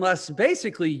 unless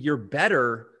basically you're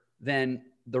better than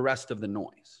the rest of the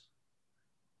noise.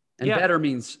 And better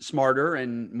means smarter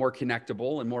and more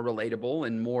connectable and more relatable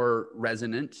and more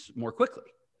resonant more quickly.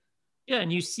 Yeah.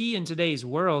 And you see in today's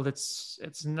world, it's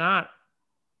not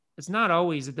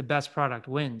always that the best product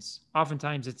wins.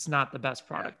 Oftentimes it's not the best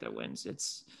product that wins.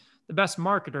 It's the best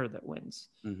marketer that wins.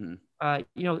 Mm-hmm.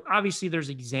 Obviously there's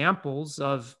examples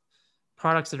of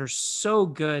products that are so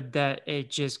good that it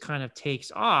just kind of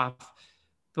takes off,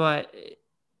 but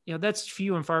that's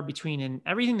few and far between. And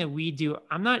everything that we do,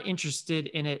 I'm not interested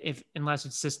in it unless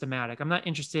it's systematic. I'm not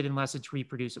interested unless it's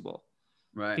reproducible.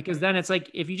 Right. Because then it's like,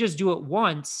 if you just do it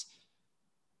once,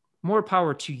 more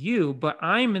power to you, but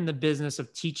I'm in the business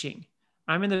of teaching.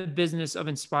 I'm in the business of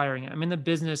inspiring. I'm in the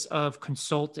business of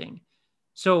consulting.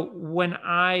 So when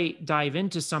I dive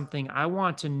into something, I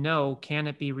want to know, can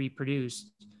it be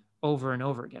reproduced over and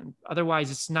over again?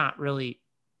 Otherwise, it's not really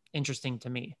interesting to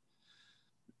me.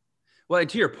 Well, and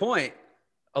to your point,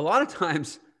 a lot of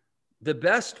times the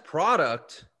best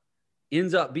product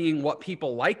ends up being what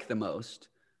people like the most.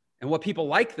 And what people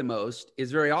like the most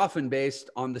is very often based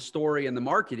on the story and the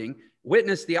marketing.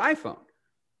 Witness the iPhone.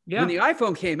 Yeah. When the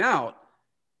iPhone came out,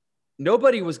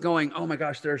 nobody was going, oh my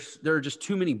gosh, there are just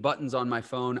too many buttons on my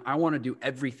phone. I want to do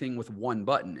everything with one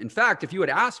button. In fact, if you had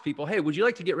asked people, hey, would you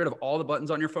like to get rid of all the buttons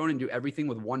on your phone and do everything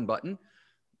with one button?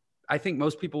 I think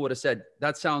most people would have said,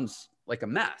 that sounds like a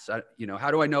mess.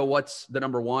 How do I know what's the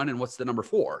number one and what's the number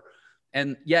four?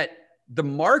 And yet the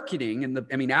marketing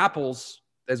and Apple's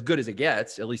as good as it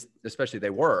gets, at least, especially they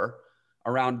were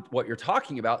around what you're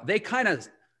talking about. They kind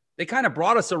of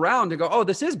brought us around to go, oh,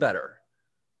 this is better.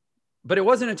 But it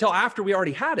wasn't until after we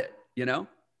already had it, Yeah.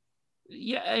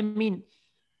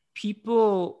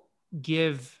 People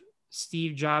give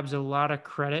Steve Jobs a lot of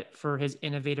credit for his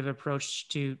innovative approach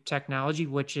to technology,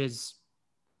 which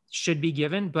should be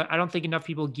given, but I don't think enough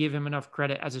people give him enough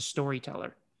credit as a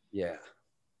storyteller. Yeah.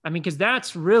 Because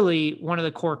that's really one of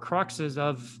the core cruxes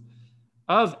of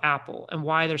Apple and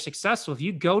why they're successful. If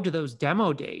you go to those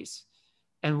demo days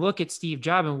and look at Steve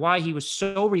Jobs and why he was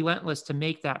so relentless to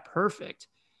make that perfect,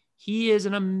 he is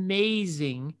an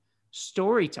amazing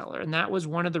storyteller. And that was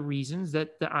one of the reasons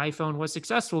that the iPhone was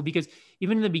successful, because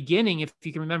even in the beginning, if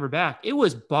you can remember back, it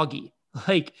was buggy.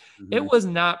 It was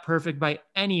not perfect by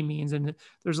any means. And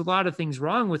there's a lot of things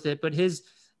wrong with it, but his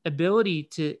ability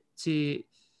to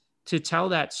tell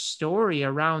that story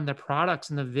around the products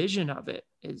and the vision of it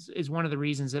is one of the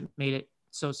reasons that made it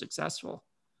so successful.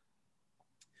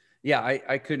 Yeah,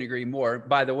 I couldn't agree more.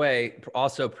 By the way,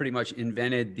 also pretty much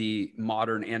invented the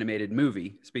modern animated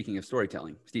movie. Speaking of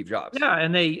storytelling, Steve Jobs. Yeah.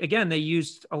 And they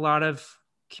used a lot of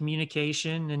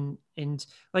communication and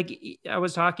like I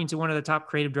was talking to one of the top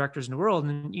creative directors in the world,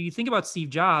 and you think about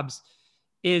Steve Jobs,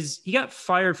 is he got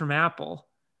fired from Apple,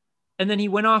 and then he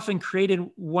went off and created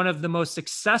one of the most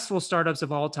successful startups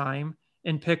of all time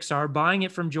in Pixar, buying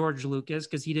it from George Lucas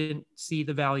because he didn't see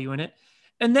the value in it.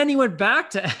 And then he went back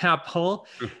to Apple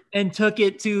and took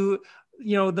it to,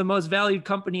 the most valued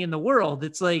company in the world.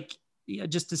 It's like,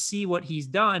 just to see what he's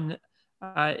done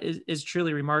is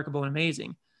truly remarkable and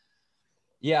amazing.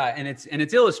 Yeah. And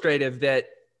it's illustrative that,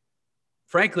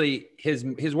 frankly,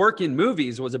 his work in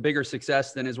movies was a bigger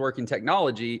success than his work in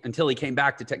technology until he came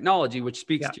back to technology, which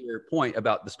speaks to your point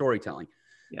about the storytelling.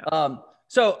 Yeah.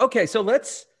 So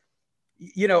let's,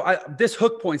 This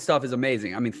hook point stuff is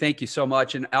amazing. I mean, thank you so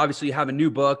much. And obviously you have a new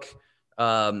book.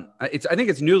 I think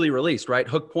it's newly released, right?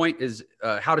 Hook Point is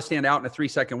How to Stand Out in a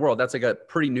 3-Second World. That's like a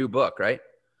pretty new book, right?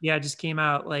 Yeah, it just came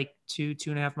out like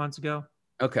 2.5 months ago.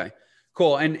 Okay,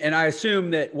 cool. And I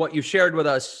assume that what you shared with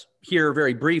us here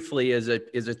very briefly is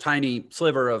a tiny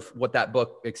sliver of what that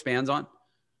book expands on.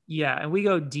 Yeah. And we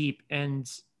go deep, and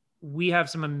we have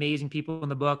some amazing people in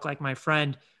the book, like my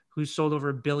friend who sold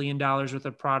over $1 billion worth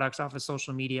of products off of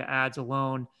social media ads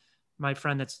alone. My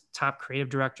friend that's top creative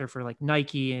director for like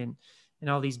Nike and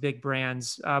all these big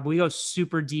brands. But we go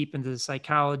super deep into the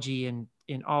psychology and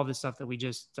in all the stuff that we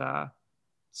just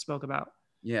spoke about.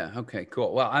 Yeah. Okay,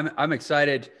 cool. Well, I'm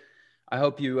excited. I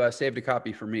hope you saved a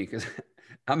copy for me, because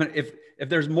if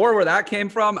there's more where that came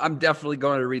from, I'm definitely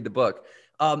going to read the book.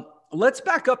 Let's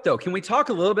back up though. Can we talk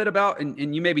a little bit about,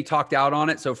 and you maybe talked out on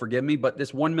it, so forgive me, but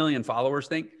this 1 million followers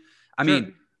thing? I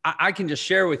mean, I can just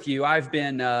share with you, I've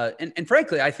been, and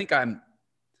frankly, I think I'm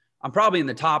probably in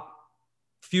the top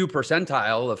few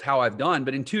percentile of how I've done,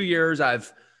 but in 2 years,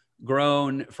 I've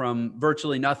grown from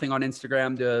virtually nothing on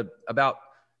Instagram to about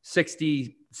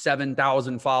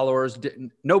 67,000 followers,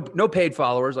 no paid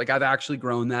followers. Like, I've actually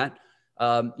grown that.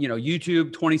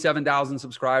 YouTube, 27,000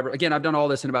 subscribers. Again, I've done all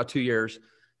this in about 2 years.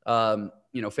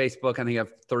 Facebook, I think I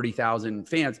have 30,000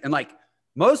 fans. And like,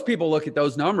 most people look at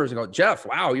those numbers and go, Jeff,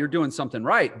 wow, you're doing something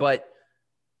right.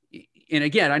 And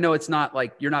again, I know it's not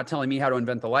like, you're not telling me how to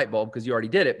invent the light bulb because you already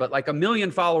did it, but like 1 million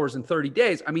followers in 30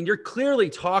 days. I mean, you're clearly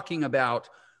talking about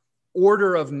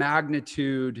order of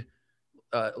magnitude,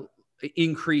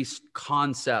 increased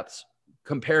concepts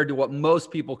compared to what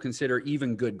most people consider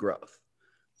even good growth.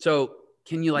 So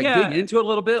can you dig into it a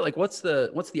little bit? Like, what's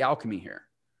the alchemy here?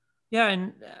 Yeah.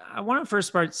 And I want to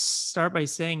first start by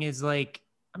saying is like,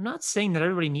 I'm not saying that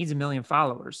everybody needs 1 million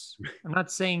followers. I'm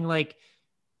not saying like,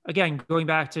 again, going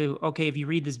back to, okay, if you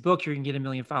read this book, you're going to get 1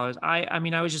 million followers. I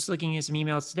mean, I was just looking at some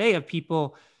emails today of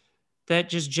people that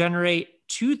just generate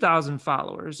 2,000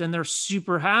 followers and they're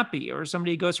super happy, or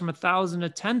somebody goes from 1,000 to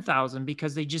 10,000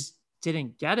 because they just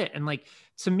didn't get it. And like,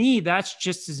 to me, that's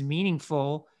just as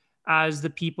meaningful as the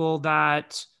people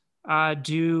that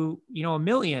do, 1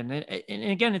 million. And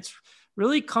again, it's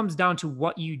really comes down to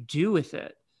what you do with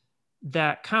it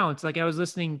that counts. Like, I was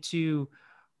listening to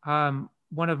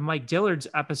one of Mike Dillard's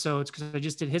episodes, because I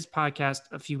just did his podcast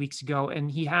a few weeks ago, and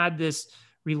he had this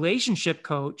relationship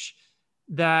coach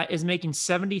that is making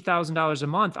 $70,000 a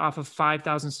month off of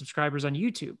 5,000 subscribers on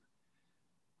YouTube.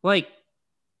 Like,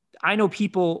 I know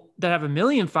people that have 1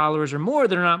 million followers or more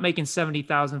that are not making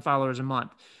 70,000 followers a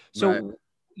month. So, right.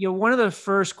 One of the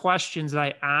first questions that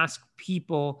I ask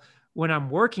people when I'm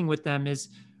working with them is,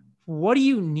 what do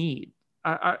you need?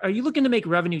 Are you looking to make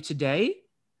revenue today?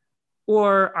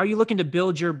 Or are you looking to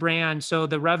build your brand so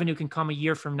the revenue can come a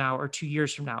year from now or 2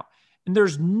 years from now? And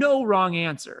there's no wrong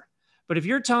answer. But if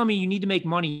you're telling me you need to make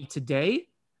money today,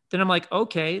 then I'm like,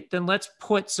 okay, then let's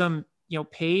put some,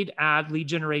 paid ad lead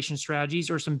generation strategies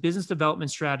or some business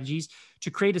development strategies to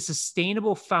create a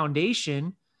sustainable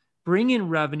foundation, bring in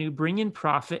revenue, bring in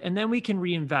profit, and then we can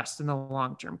reinvest in the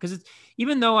long term. Because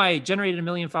even though I generated 1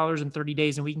 million followers in 30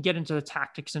 days, and we can get into the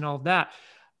tactics and all of that,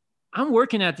 I'm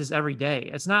working at this every day.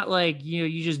 It's not like,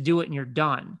 you just do it and you're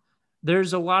done.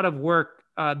 There's a lot of work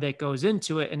that goes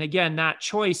into it. And again, that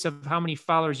choice of how many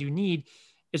followers you need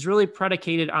is really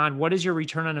predicated on what is your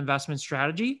return on investment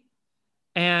strategy?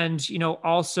 And,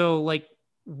 also like,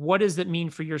 what does that mean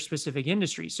for your specific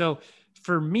industry? So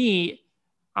for me,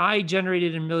 I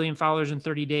generated 1 million followers in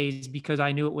 30 days because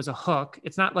I knew it was a hook.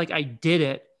 It's not like I did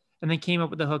it and then came up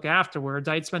with the hook afterwards.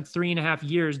 I'd spent 3.5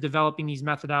 years developing these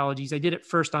methodologies. I did it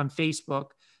first on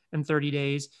Facebook in 30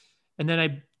 days. And then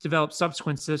I developed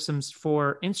subsequent systems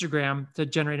for Instagram to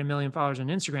generate 1 million followers on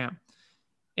Instagram.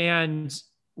 And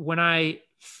when I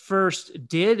first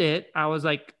did it, I was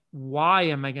like, why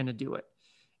am I going to do it?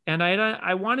 And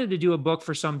I wanted to do a book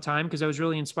for some time because I was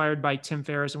really inspired by Tim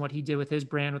Ferriss and what he did with his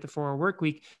brand with the 4-Hour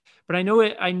Workweek. But I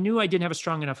knew I didn't have a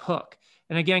strong enough hook.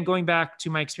 And again, going back to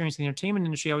my experience in the entertainment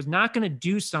industry, I was not going to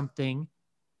do something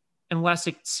unless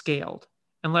it scaled,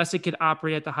 unless it could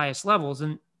operate at the highest levels.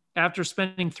 And after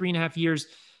spending 3.5 years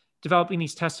developing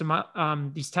these testing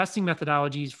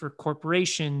methodologies for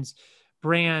corporations,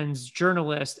 brands,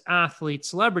 journalists, athletes,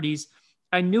 celebrities,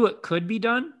 I knew it could be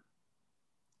done.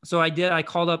 So I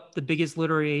called up the biggest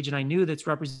literary agent I knew that's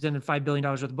represented $5 billion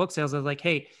worth of book sales. I was like,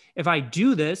 hey, if I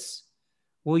do this,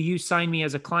 will you sign me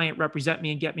as a client, represent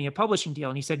me, and get me a publishing deal?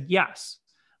 And he said, yes.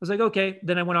 I was like, okay.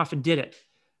 Then I went off and did it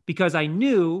because I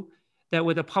knew that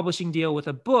with a publishing deal with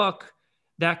a book,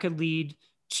 that could lead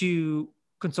to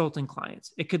consulting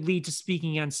clients. It could lead to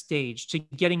speaking on stage, to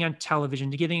getting on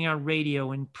television, to getting on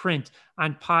radio and print,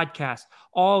 on podcasts,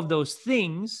 all of those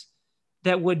things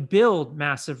that would build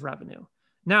massive revenue.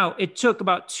 Now, it took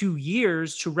about 2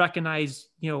 years to recognize,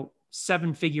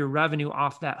 7-figure revenue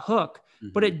off that hook,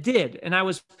 but it did. And I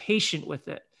was patient with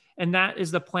it. And that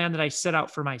is the plan that I set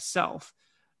out for myself,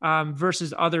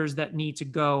 versus others that need to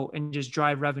go and just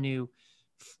drive revenue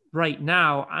right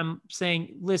now. I'm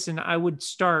saying, listen, I would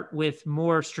start with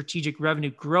more strategic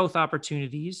revenue growth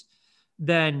opportunities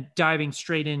than diving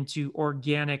straight into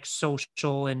organic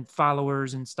social and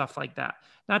followers and stuff like that.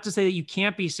 Not to say that you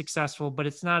can't be successful, but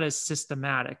it's not as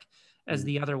systematic as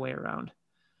the other way around.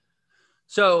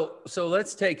 So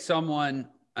let's take someone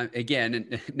again,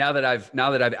 and now that I've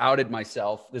outed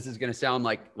myself, this is going to sound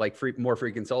like more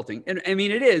free consulting. And I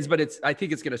mean, it is, but I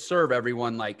think it's going to serve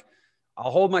everyone. Like,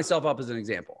 I'll hold myself up as an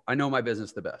example. I know my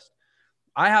business the best.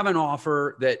 I have an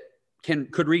offer that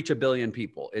could reach 1 billion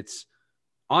people. It's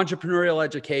entrepreneurial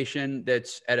education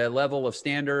that's at a level of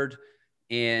standard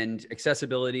and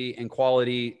accessibility and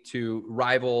quality to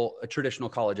rival a traditional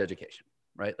college education,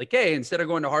 right? Like, hey, instead of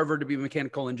going to Harvard to be a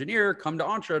mechanical engineer, come to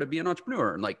Entre to be an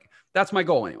entrepreneur. And like, that's my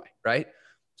goal anyway, right?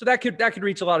 So that could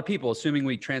reach a lot of people, assuming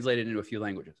we translate it into a few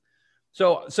languages.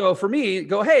 So for me,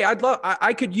 hey,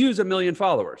 I could use 1 million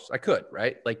followers. I could,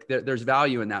 right? Like there's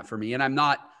value in that for me. And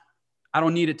I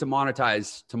don't need it to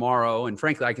monetize tomorrow. And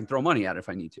frankly, I can throw money at it if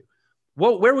I need to.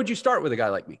 Where would you start with a guy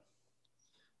like me?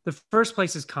 The first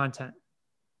place is content.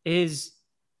 Is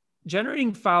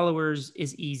generating followers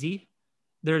is easy.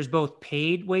 There's both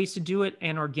paid ways to do it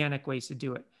and organic ways to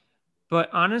do it. But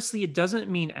honestly, it doesn't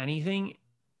mean anything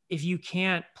if you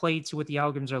can't play to what the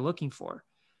algorithms are looking for.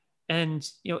 And,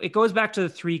 it goes back to the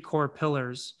 3 core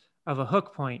pillars of a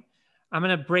hook point. I'm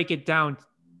going to break it down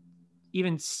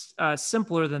even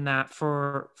simpler than that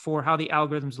for how the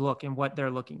algorithms look and what they're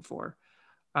looking for.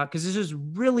 Because this is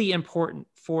really important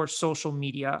for social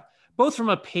media, both from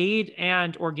a paid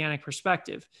and organic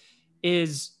perspective.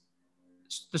 Is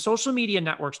the social media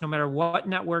networks, no matter what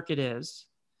network it is,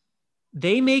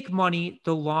 they make money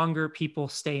the longer people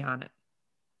stay on it.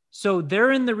 So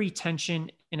they're in the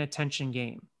retention and attention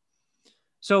game.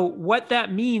 So what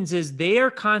that means is they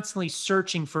are constantly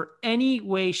searching for any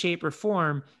way, shape, or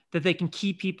form that they can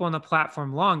keep people on the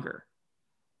platform longer.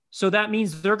 So that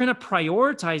means they're going to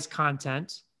prioritize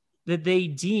content that they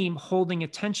deem holding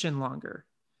attention longer.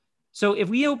 So if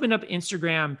we open up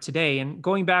Instagram today, and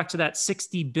going back to that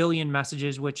 60 billion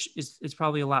messages, which is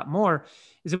probably a lot more,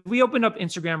 is if we open up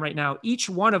Instagram right now, each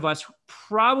one of us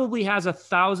probably has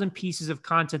 1,000 pieces of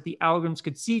content the algorithms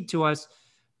could seed to us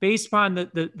based upon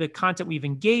the content we've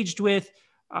engaged with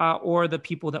or the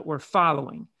people that we're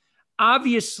following.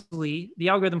 Obviously, the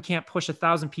algorithm can't push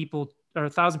 1,000 people or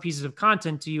 1,000 pieces of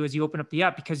content to you as you open up the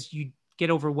app, because you get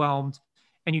overwhelmed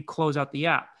and you close out the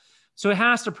app. So it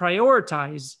has to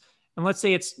prioritize. And let's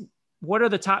say it's what are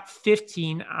the top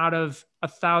 15 out of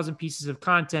 1,000 pieces of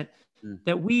content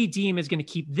that we deem is going to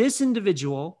keep this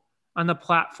individual on the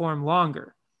platform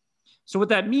longer. So what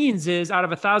that means is out of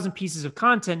 1,000 pieces of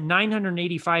content,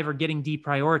 985 are getting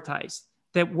deprioritized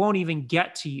that won't even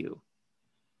get to you.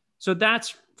 So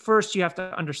that's first, you have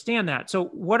to understand that. So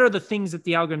what are the things that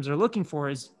the algorithms are looking for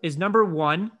is number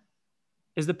one,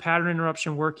 is the pattern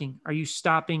interruption working? Are you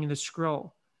stopping the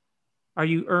scroll? Are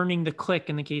you earning the click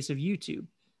in the case of YouTube?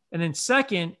 And then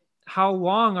second, how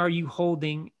long are you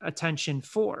holding attention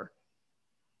for?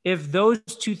 If those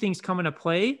 2 things come into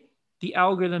play, the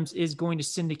algorithms is going to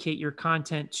syndicate your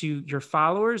content to your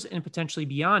followers and potentially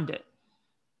beyond it.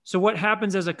 So what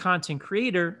happens as a content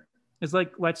creator is,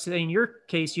 like, let's say in your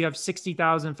case, you have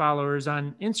 60,000 followers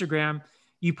on Instagram,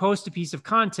 you post a piece of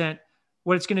content,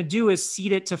 what it's going to do is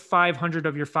seed it to 500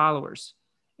 of your followers.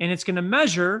 And it's going to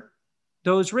measure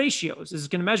those ratios. It's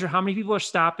going to measure how many people are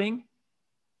stopping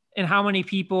and how many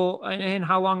people and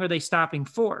how long are they stopping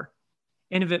for.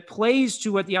 And if it plays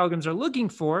to what the algorithms are looking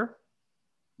for,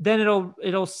 then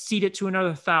it'll seed it to another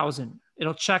 1,000.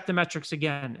 It'll check the metrics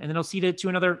again, and then it'll seed it to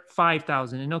another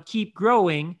 5,000, and it'll keep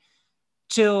growing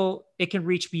till it can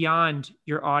reach beyond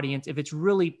your audience if it's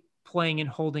really playing and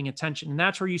holding attention. And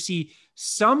that's where you see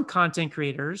some content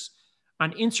creators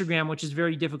on Instagram, which is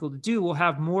very difficult to do, will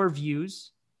have more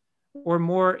views or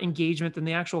more engagement than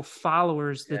the actual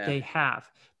followers that they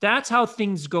have. That's how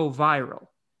things go viral.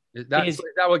 Is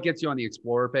that what gets you on the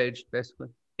Explorer page, basically?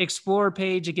 Explorer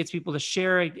page, it gets people to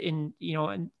share it and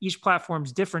each platform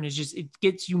is different. It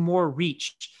gets you more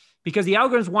reach because the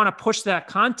algorithms want to push that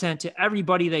content to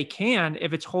everybody they can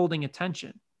if it's holding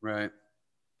attention. Right.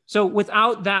 So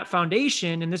without that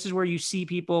foundation, and this is where you see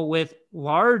people with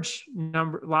large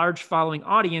following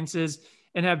audiences,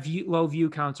 and have low view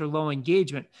counts or low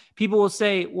engagement. People will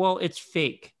say, well, it's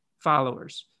fake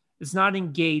followers. It's not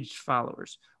engaged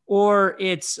followers, or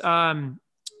it's,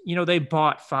 they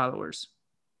bought followers.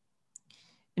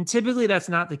 And typically that's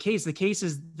not the case. The case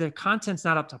is the content's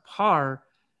not up to par,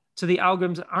 so the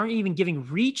algorithms aren't even giving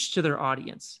reach to their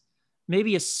audience.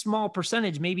 Maybe a small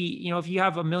percentage, maybe, if you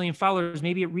have 1 million followers,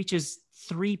 maybe it reaches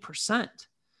 3%.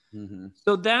 Mm-hmm.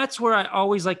 So that's where I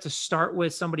always like to start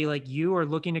with somebody like you or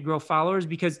looking to grow followers,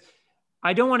 because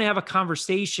I don't want to have a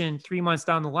conversation 3 months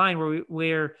down the line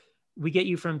where we get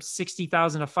you from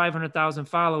 60,000 to 500,000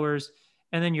 followers,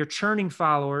 and then you're churning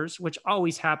followers, which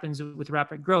always happens with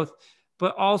rapid growth,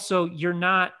 but also you're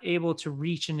not able to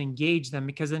reach and engage them,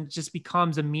 because then it just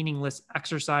becomes a meaningless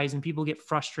exercise and people get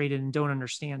frustrated and don't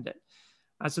understand it.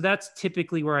 So that's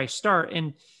typically where I start.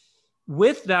 And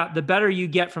with that, the better you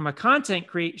get from a content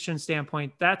creation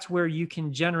standpoint, that's where you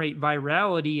can generate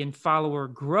virality and follower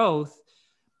growth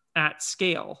at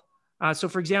scale. So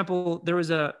for example, there was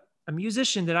a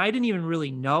musician that I didn't even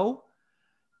really know.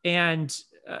 And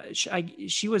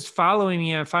she was following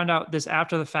me. I found out this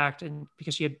after the fact, and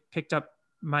because she had picked up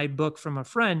my book from a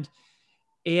friend,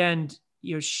 and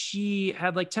she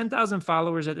had like 10,000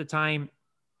 followers at the time,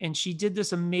 and she did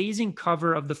this amazing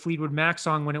cover of the Fleetwood Mac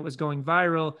song when it was going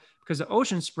viral because of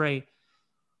Ocean Spray.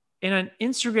 And on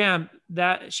Instagram,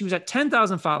 that she was at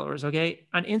 10,000 followers. Okay,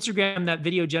 on Instagram, that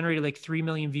video generated like 3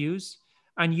 million views.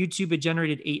 On YouTube, it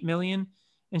generated 8 million.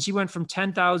 And she went from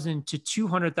 10,000 to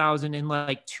 200,000 in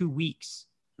like 2 weeks,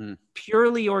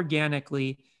 purely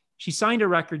organically. She signed a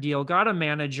record deal, got a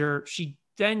manager. She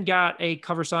then got a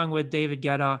cover song with David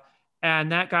Guetta,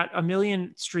 and that got 1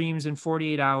 million streams in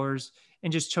 48 hours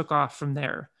and just took off from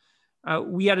there.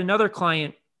 We had another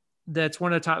client that's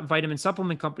one of the top vitamin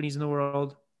supplement companies in the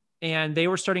world, and they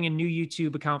were starting a new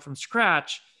YouTube account from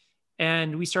scratch.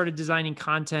 And we started designing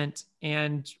content,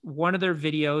 and one of their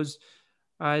videos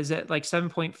is at like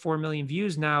 7.4 million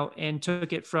views now, and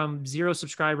took it from 0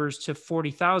 subscribers to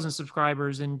 40,000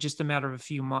 subscribers in just a matter of a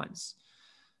few months.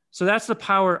 So that's the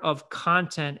power of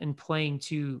content and playing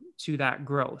to that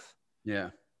growth.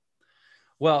 Yeah.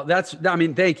 Well,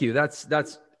 thank you.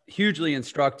 That's hugely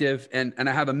instructive. And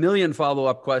I have a million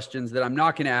follow-up questions that I'm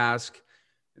not going to ask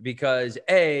because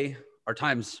A, our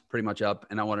time's pretty much up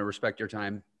and I want to respect your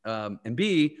time. And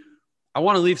B, I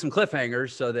want to leave some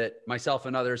cliffhangers so that myself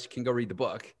and others can go read the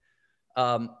book.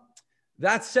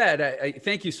 That said, I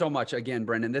thank you so much again,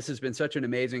 Brendan. This has been such an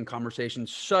amazing conversation,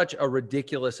 such a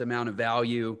ridiculous amount of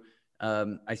value.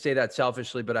 I say that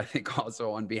selfishly, but I think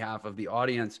also on behalf of the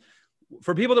audience.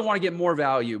 For people that want to get more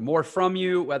value, more from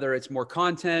you, whether it's more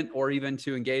content or even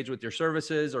to engage with your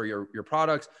services or your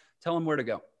products, tell them where to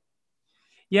go.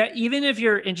 Yeah, even if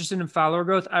you're interested in follower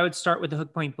growth, I would start with the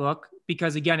Hook Point book,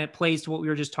 because again, it plays to what we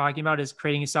were just talking about, is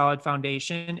creating a solid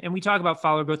foundation. And we talk about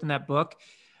follower growth in that book.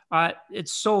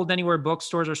 It's sold anywhere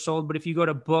bookstores are sold, but if you go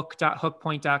to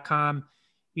book.hookpoint.com,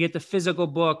 you get the physical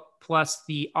book plus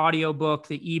the audio book,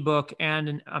 the ebook,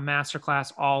 and a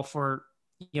masterclass, all for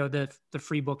the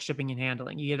free book shipping and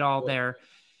handling. You get it all there.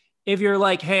 If you're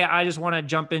like, hey, I just want to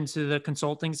jump into the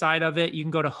consulting side of it, you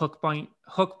can go to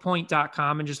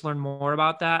hookpoint.com and just learn more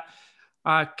about that.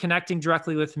 Connecting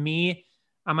directly with me,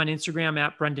 I'm on Instagram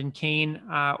at Brendan Kane,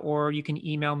 or you can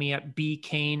email me at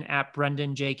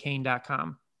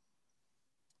bkane@brendanjkane.com.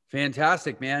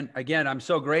 Fantastic, man. Again, I'm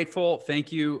so grateful.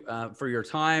 Thank you for your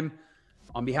time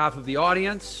on behalf of the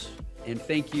audience. And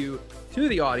thank you to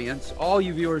the audience, all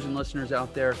you viewers and listeners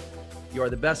out there. You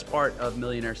are the best part of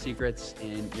Millionaire Secrets,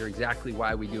 and you're exactly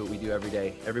why we do what we do every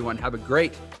day. Everyone, have a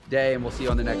great day, and we'll see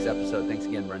you on the next episode. Thanks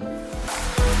again, Brendan.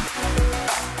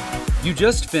 You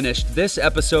just finished this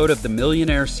episode of the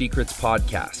Millionaire Secrets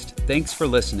podcast. Thanks for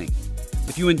listening.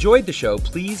 If you enjoyed the show,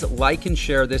 please like and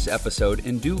share this episode,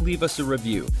 and do leave us a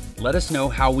review. Let us know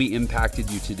how we impacted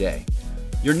you today.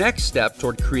 Your next step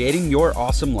toward creating your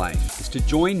awesome life is to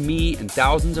join me and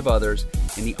thousands of others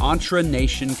in the Entre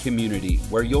Nation community,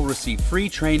 where you'll receive free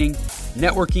training,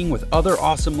 networking with other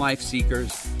awesome life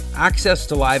seekers, access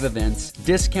to live events,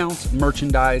 discounts,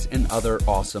 merchandise, and other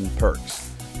awesome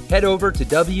perks. Head over to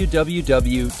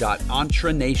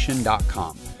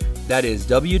www.entrenation.com. That is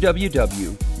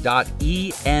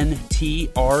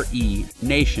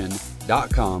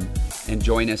www.entrenation.com, and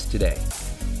join us today.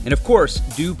 And of course,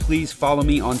 do please follow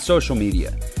me on social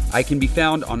media. I can be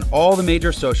found on all the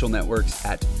major social networks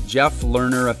at Jeff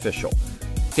Lerner Official.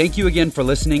 Thank you again for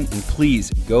listening, and please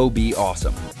go be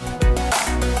awesome.